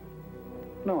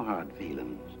 no hard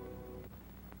feelings.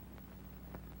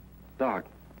 Doc.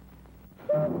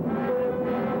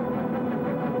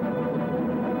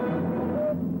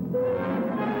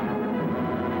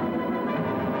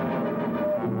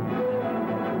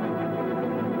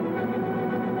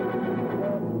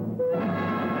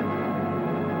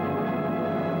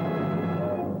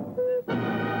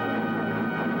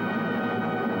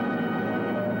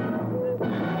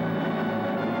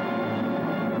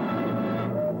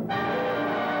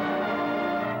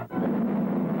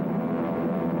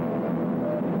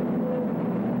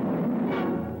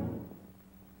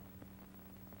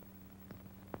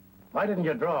 Why didn't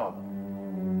you draw?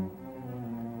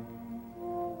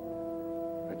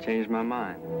 I changed my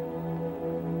mind.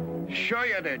 Sure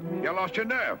you did. You lost your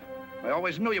nerve. I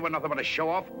always knew you were nothing but a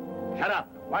show-off. Shut up.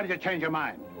 Why did you change your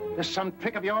mind? This some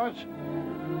trick of yours?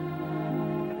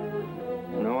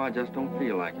 No, I just don't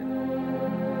feel like it.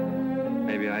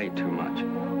 Maybe I ate too much.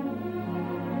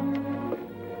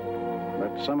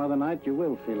 But some other night you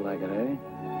will feel like it, eh?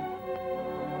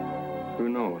 Who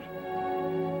knows?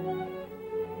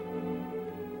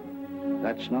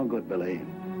 That's no good, Billy.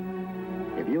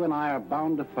 If you and I are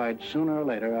bound to fight sooner or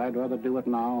later, I'd rather do it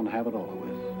now and have it over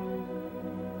with.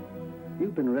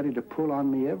 You've been ready to pull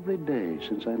on me every day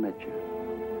since I met you.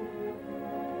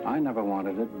 I never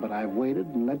wanted it, but I waited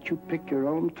and let you pick your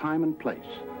own time and place.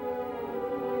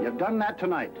 You've done that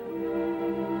tonight.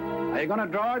 Are you going to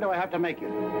draw or do I have to make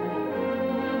you?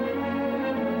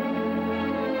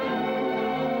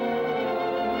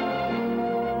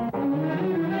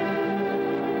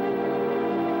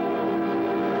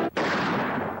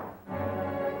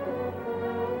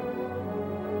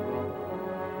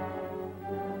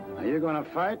 Are you going to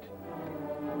fight?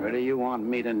 Or do you want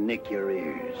me to nick your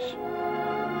ears?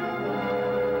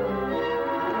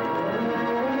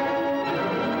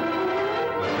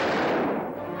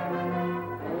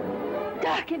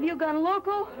 Doc, have you gone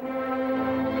loco?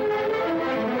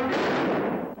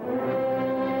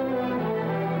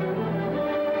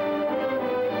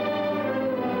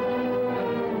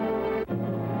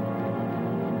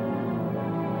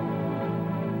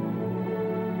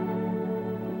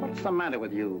 What's the matter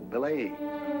with you, Billy?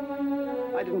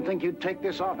 I didn't think you'd take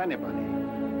this off anybody.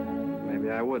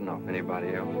 Maybe I wouldn't off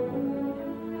anybody else.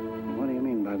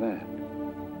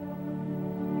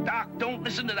 don't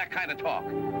listen to that kind of talk.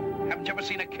 Haven't you ever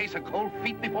seen a case of cold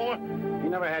feet before? He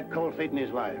never had cold feet in his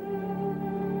life.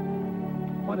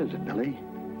 What is it, Billy?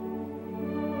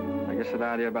 I guess that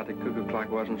idea about the cuckoo clock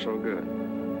wasn't so good.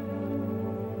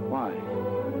 Why?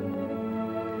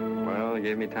 Well, it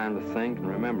gave me time to think and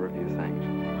remember a few things.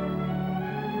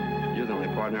 You're the only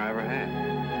partner I ever had.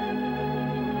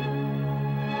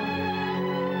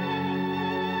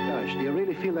 Gosh, do you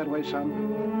really feel that way,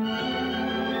 son?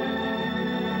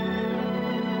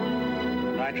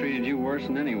 I treated you worse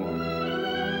than anyone.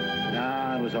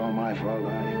 Nah, it was all my fault.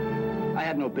 I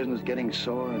had no business getting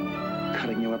sore and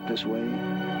cutting you up this way.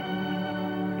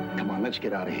 Come on, let's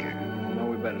get out of here. No,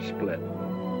 we better split.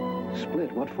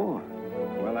 Split? What for?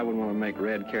 Well, I wouldn't want to make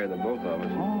Red carry the both of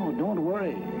us. Oh, don't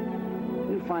worry.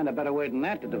 We'll find a better way than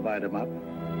that to divide them up.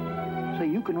 So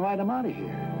you can ride them out of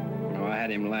here. No, I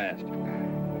had him last. Yeah,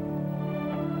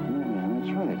 that's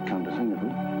right, come to think of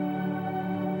it.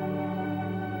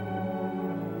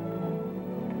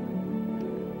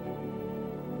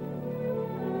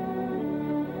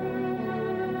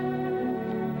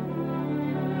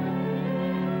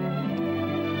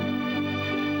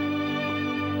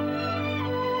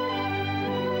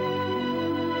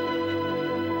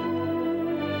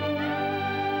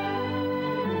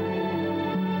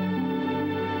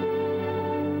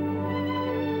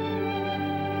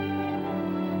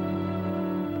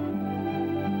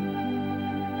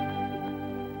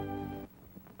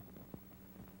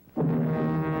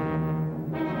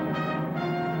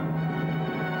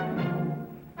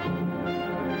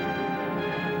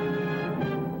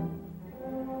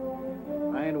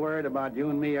 About you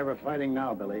and me ever fighting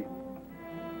now, Billy.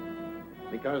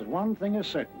 Because one thing is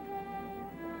certain.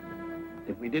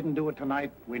 If we didn't do it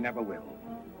tonight, we never will.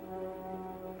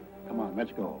 Come on,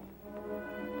 let's go.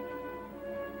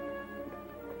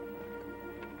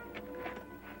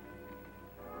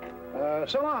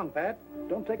 So long, Pat.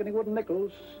 Don't take any wooden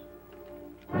nickels.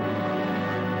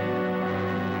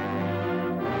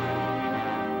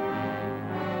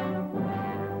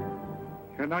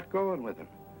 You're not going with him.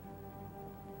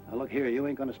 Now, look here, you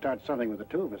ain't gonna start something with the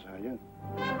two of us, are you?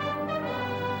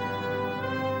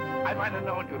 I might have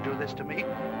known you'd do this to me.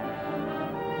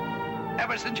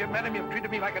 Ever since you met him, you've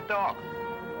treated me like a dog.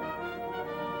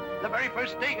 The very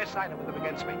first day you sided with him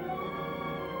against me.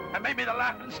 And made me the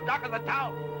laughing stock of the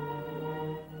town.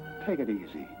 Take it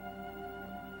easy.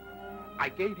 I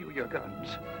gave you your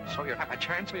guns, so you'd have a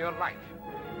chance for your life.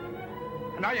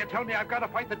 And now you tell me I've got to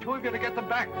fight the two of you to get them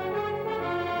back.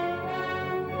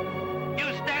 You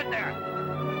stand there,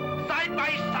 side by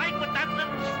side with that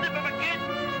little snip of a kid,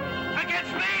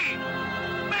 against me!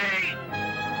 Me!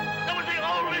 That was the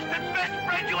oldest and best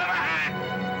friend you ever had!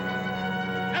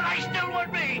 And I still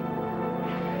would be!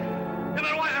 If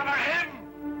it wasn't for him!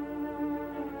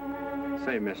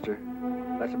 Say, mister,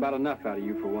 that's about enough out of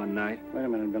you for one night. Wait a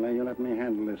minute, Billy. You let me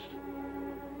handle this.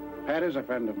 Pat is a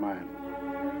friend of mine.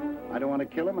 I don't want to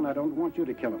kill him, and I don't want you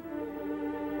to kill him.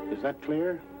 Is that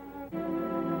clear?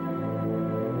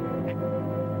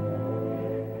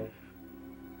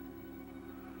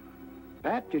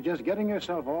 Pat, you're just getting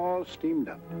yourself all steamed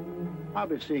up. I'll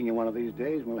be seeing you one of these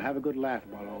days, and we'll have a good laugh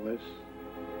about all this.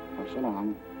 Well, so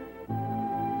long.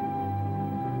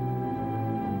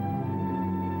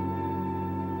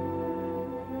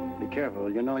 Be careful.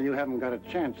 You know you haven't got a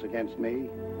chance against me.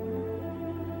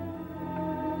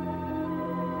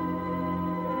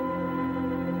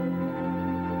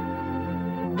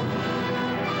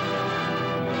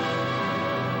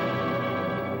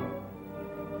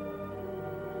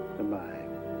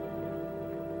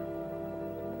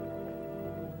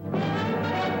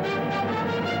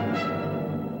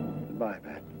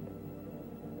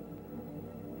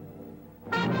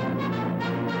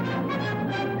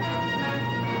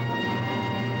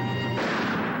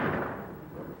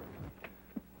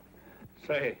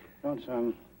 Say. Don't,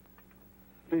 son.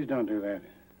 Please don't do that.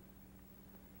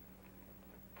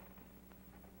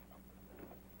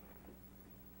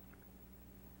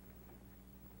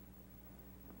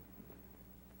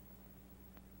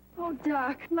 Oh,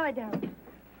 Doc, lie down.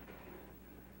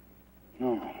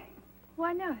 No.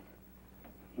 Why not?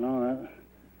 No,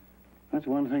 that's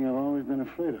one thing I've always been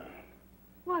afraid of.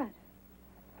 What?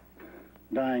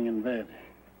 Dying in bed.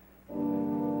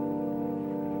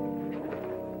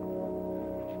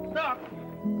 Doc!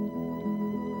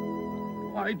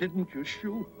 Why didn't you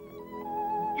shoot?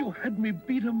 You had me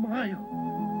beat a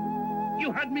mile.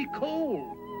 You had me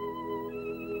cold.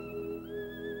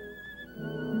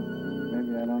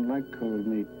 Maybe I don't like cold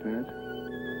meat, Pat.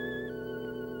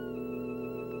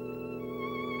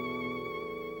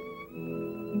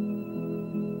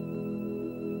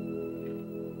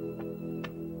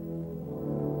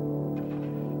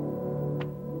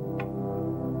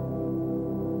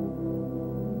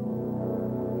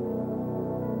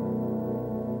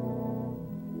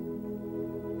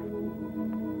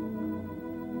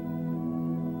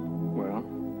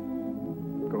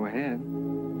 ahead.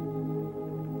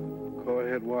 Go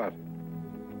ahead what?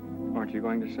 Aren't you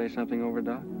going to say something over,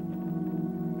 Doc?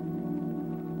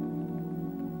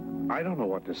 I don't know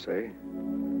what to say.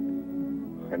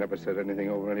 I never said anything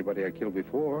over anybody I killed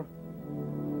before.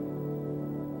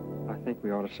 I think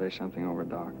we ought to say something over,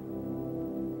 Doc.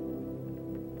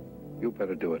 You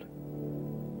better do it.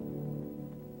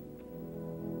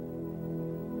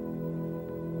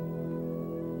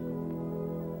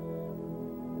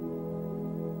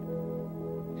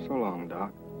 So long,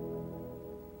 Doc.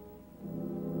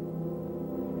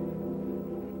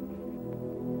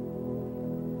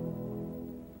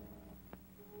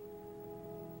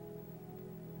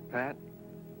 Pat,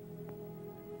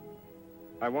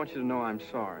 I want you to know I'm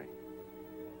sorry.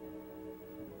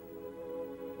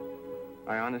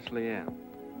 I honestly am.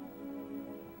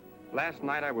 Last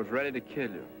night I was ready to kill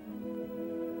you.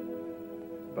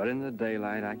 But in the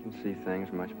daylight, I can see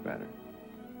things much better.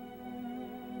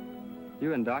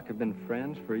 You and Doc have been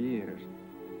friends for years.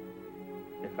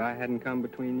 If I hadn't come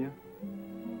between you,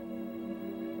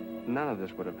 none of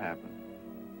this would have happened.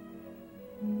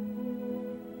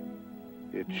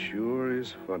 It sure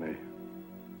is funny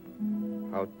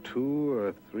how 2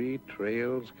 or 3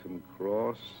 trails can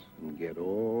cross and get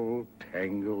all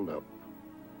tangled up.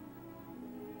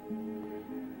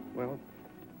 Well,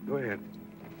 go ahead.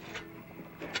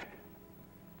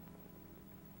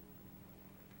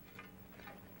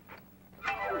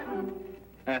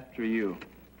 After you.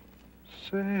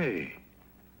 Say,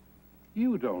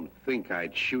 you don't think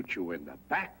I'd shoot you in the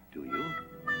back, do you?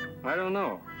 I don't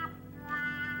know.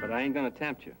 But I ain't gonna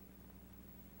tempt you.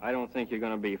 I don't think you're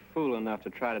gonna be fool enough to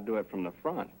try to do it from the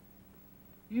front.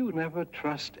 You never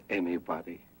trust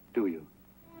anybody, do you?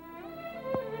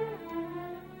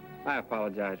 I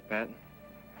apologize, Pat.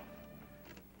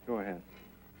 Go ahead.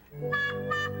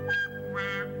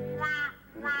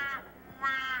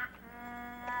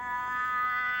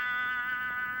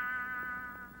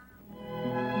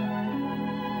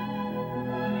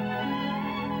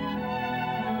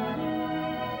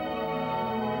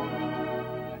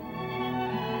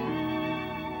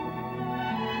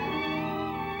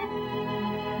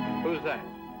 Who's that?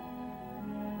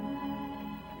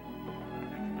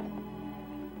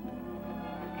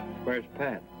 Where's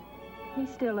Pat? He's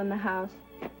still in the house.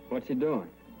 What's he doing?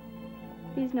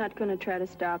 He's not going to try to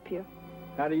stop you.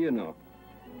 How do you know?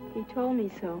 He told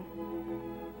me so.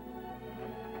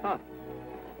 Huh.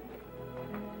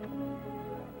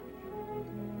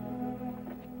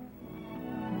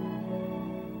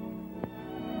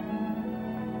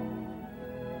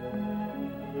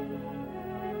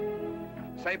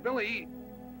 Say, Billy,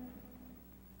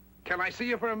 can I see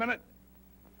you for a minute?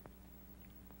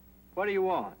 What do you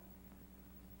want?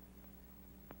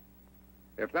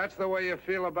 If that's the way you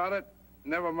feel about it,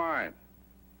 never mind.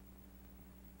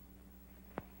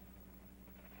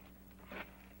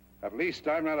 At least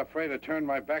I'm not afraid to turn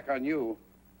my back on you.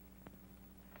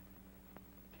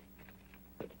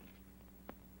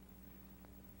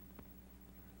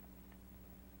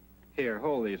 Here,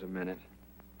 hold these a minute.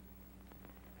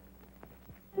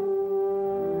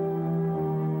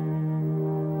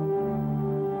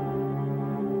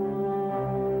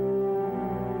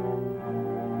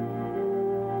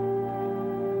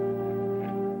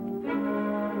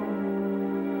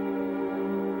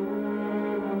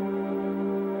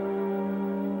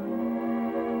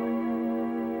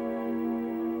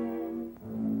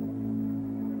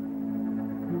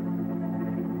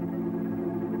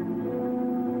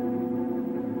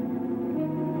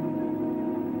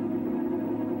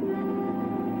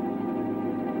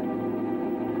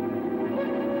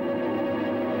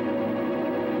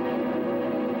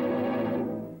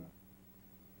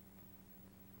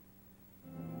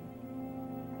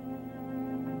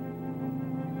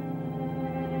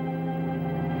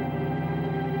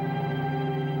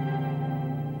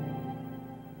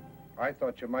 I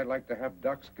thought you might like to have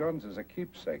Doc's guns as a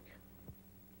keepsake.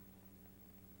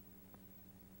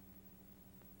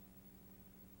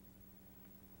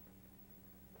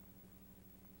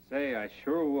 Say, I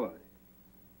sure would.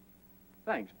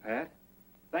 Thanks, Pat.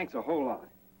 Thanks a whole lot.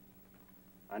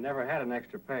 I never had an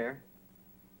extra pair.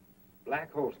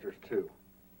 Black holsters, too.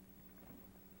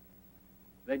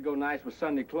 They'd go nice with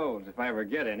Sunday clothes if I ever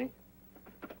get any.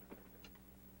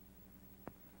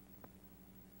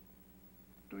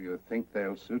 Do you think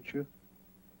they'll suit you?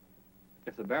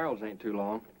 If the barrels ain't too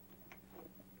long.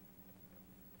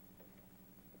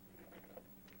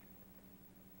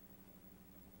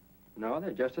 No,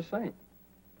 they're just the same.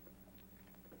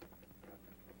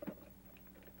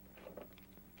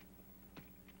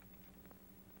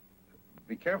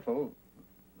 Be careful.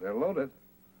 They're loaded.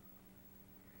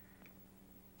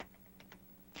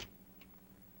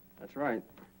 That's right.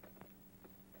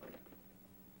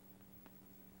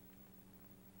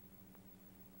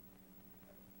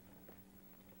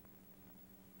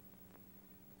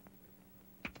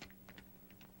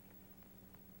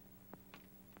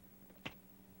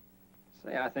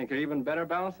 Say, I think you're even better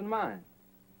balanced than mine.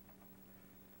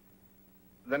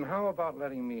 Then how about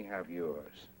letting me have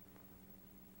yours?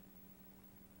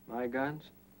 My guns?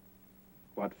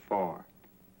 What for?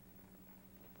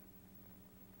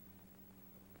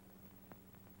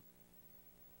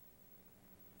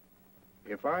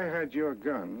 If I had your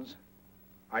guns,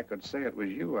 I could say it was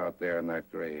you out there in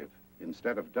that grave,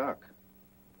 instead of Doc.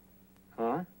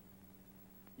 Huh?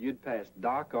 You'd pass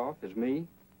Doc off as me?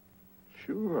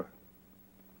 Sure.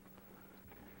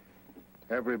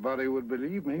 Everybody would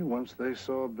believe me once they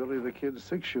saw Billy the Kid's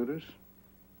six-shooters.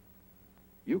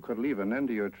 You could leave an end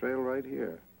to your trail right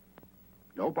here.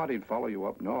 Nobody'd follow you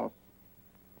up north.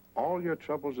 All your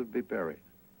troubles would be buried,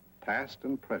 past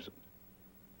and present.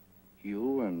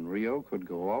 You and Rio could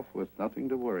go off with nothing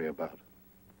to worry about.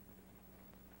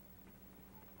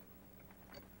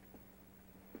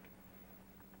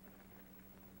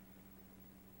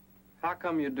 How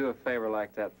come you'd do a favor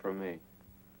like that for me?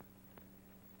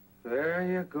 There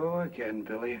you go again,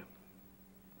 Billy.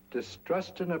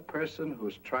 Distrusting a person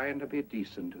who's trying to be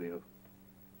decent to you.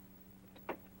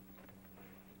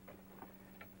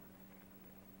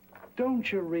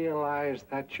 Don't you realize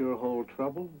that's your whole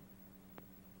trouble?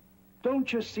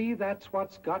 Don't you see that's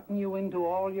what's gotten you into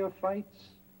all your fights?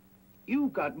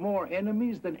 You've got more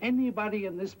enemies than anybody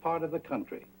in this part of the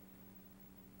country.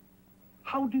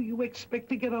 How do you expect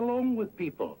to get along with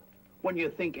people when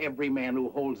you think every man who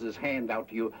holds his hand out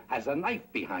to you has a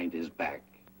knife behind his back?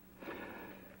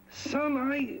 Son,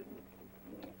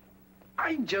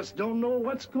 I just don't know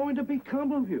what's going to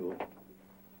become of you.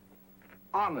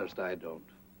 Honest, I don't.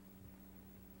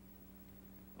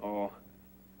 Oh,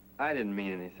 I didn't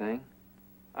mean anything.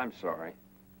 I'm sorry.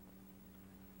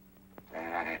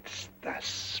 That's the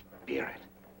spirit.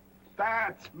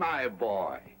 That's my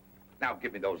boy. Now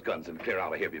give me those guns and clear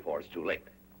out of here before it's too late.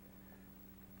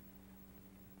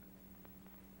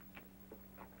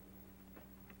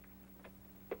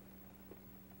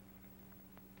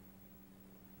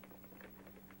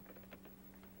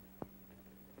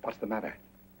 What's the matter?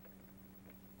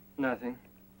 Nothing.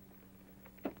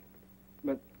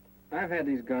 But I've had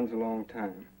these guns a long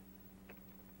time.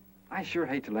 I sure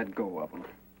hate to let go of them.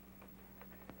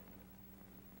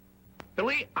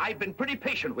 Billy, I've been pretty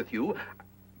patient with you.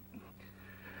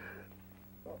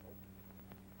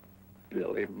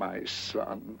 Billy, my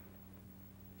son,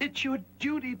 it's your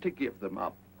duty to give them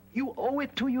up. You owe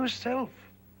it to yourself.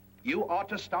 You ought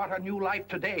to start a new life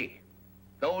today.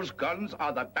 Those guns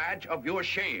are the badge of your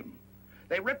shame.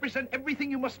 They represent everything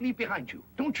you must leave behind you.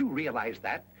 Don't you realize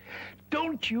that?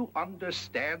 Don't you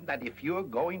understand that if you're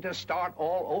going to start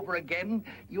all over again,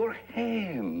 your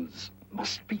hands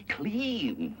must be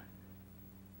clean?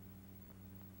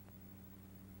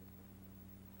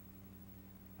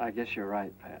 I guess you're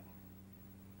right, Pat.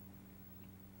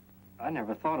 I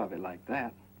never thought of it like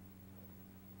that.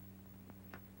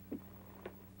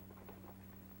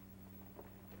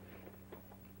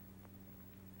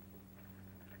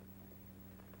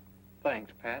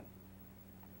 Thanks, Pat.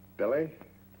 Billy,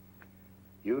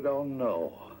 you don't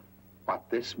know what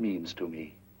this means to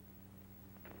me.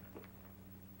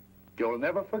 You'll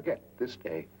never forget this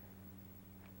day.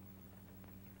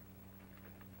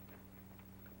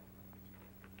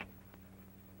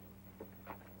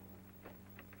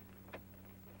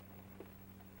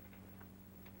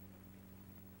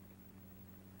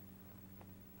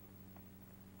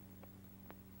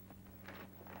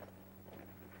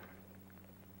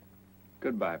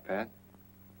 Goodbye, Pat.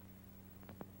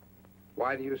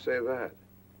 Why do you say that?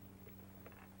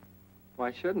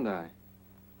 Why shouldn't I?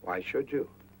 Why should you?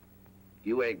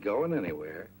 You ain't going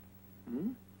anywhere.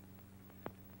 Hmm?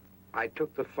 I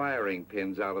took the firing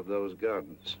pins out of those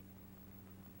guns.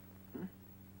 Hmm?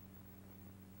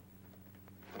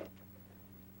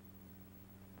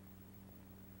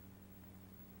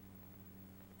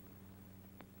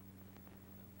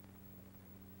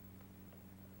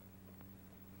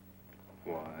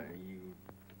 Why, you...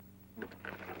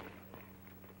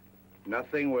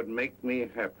 Nothing would make me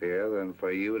happier than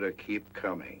for you to keep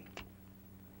coming.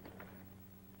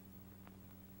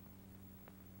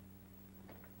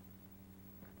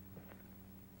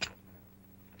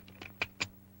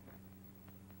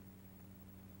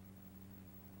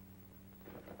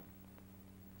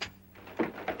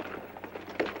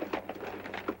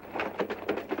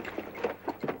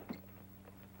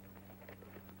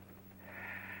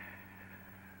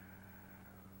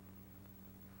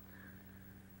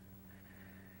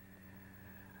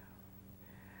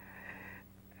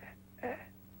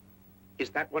 Is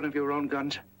that one of your own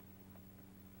guns?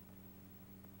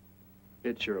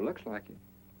 It sure looks like it.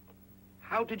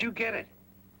 How did you get it?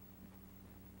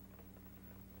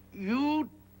 You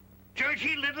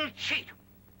dirty little cheat!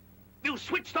 You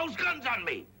switched those guns on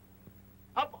me!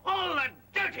 Of all the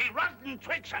dirty, rotten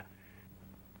tricks!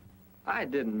 I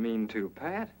didn't mean to,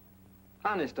 Pat.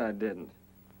 Honest, I didn't.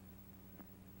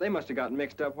 They must have gotten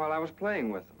mixed up while I was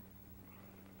playing with them.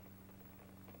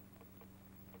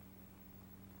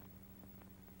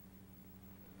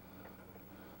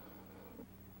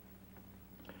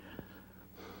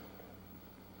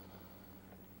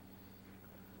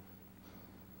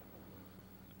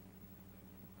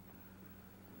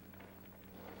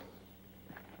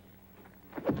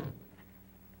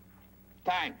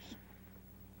 Thanks.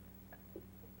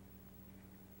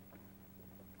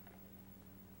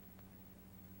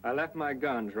 I left my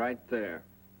guns right there.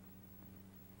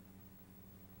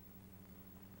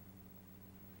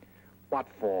 What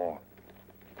for?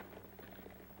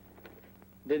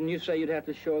 Didn't you say you'd have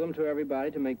to show them to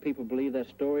everybody to make people believe that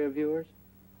story of yours?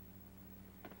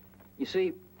 You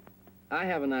see, I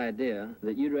have an idea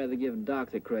that you'd rather give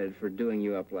Doc the credit for doing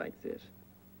you up like this.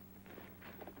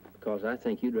 Because I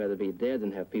think you'd rather be dead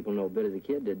than have people know Billy the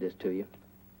Kid did this to you.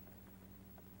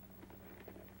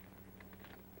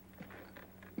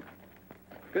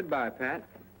 Goodbye, Pat.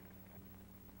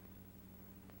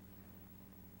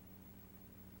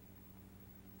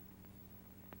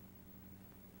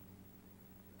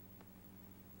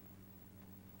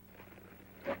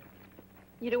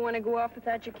 You don't want to go off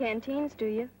without your canteens, do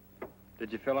you?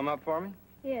 Did you fill them up for me?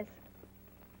 Yes.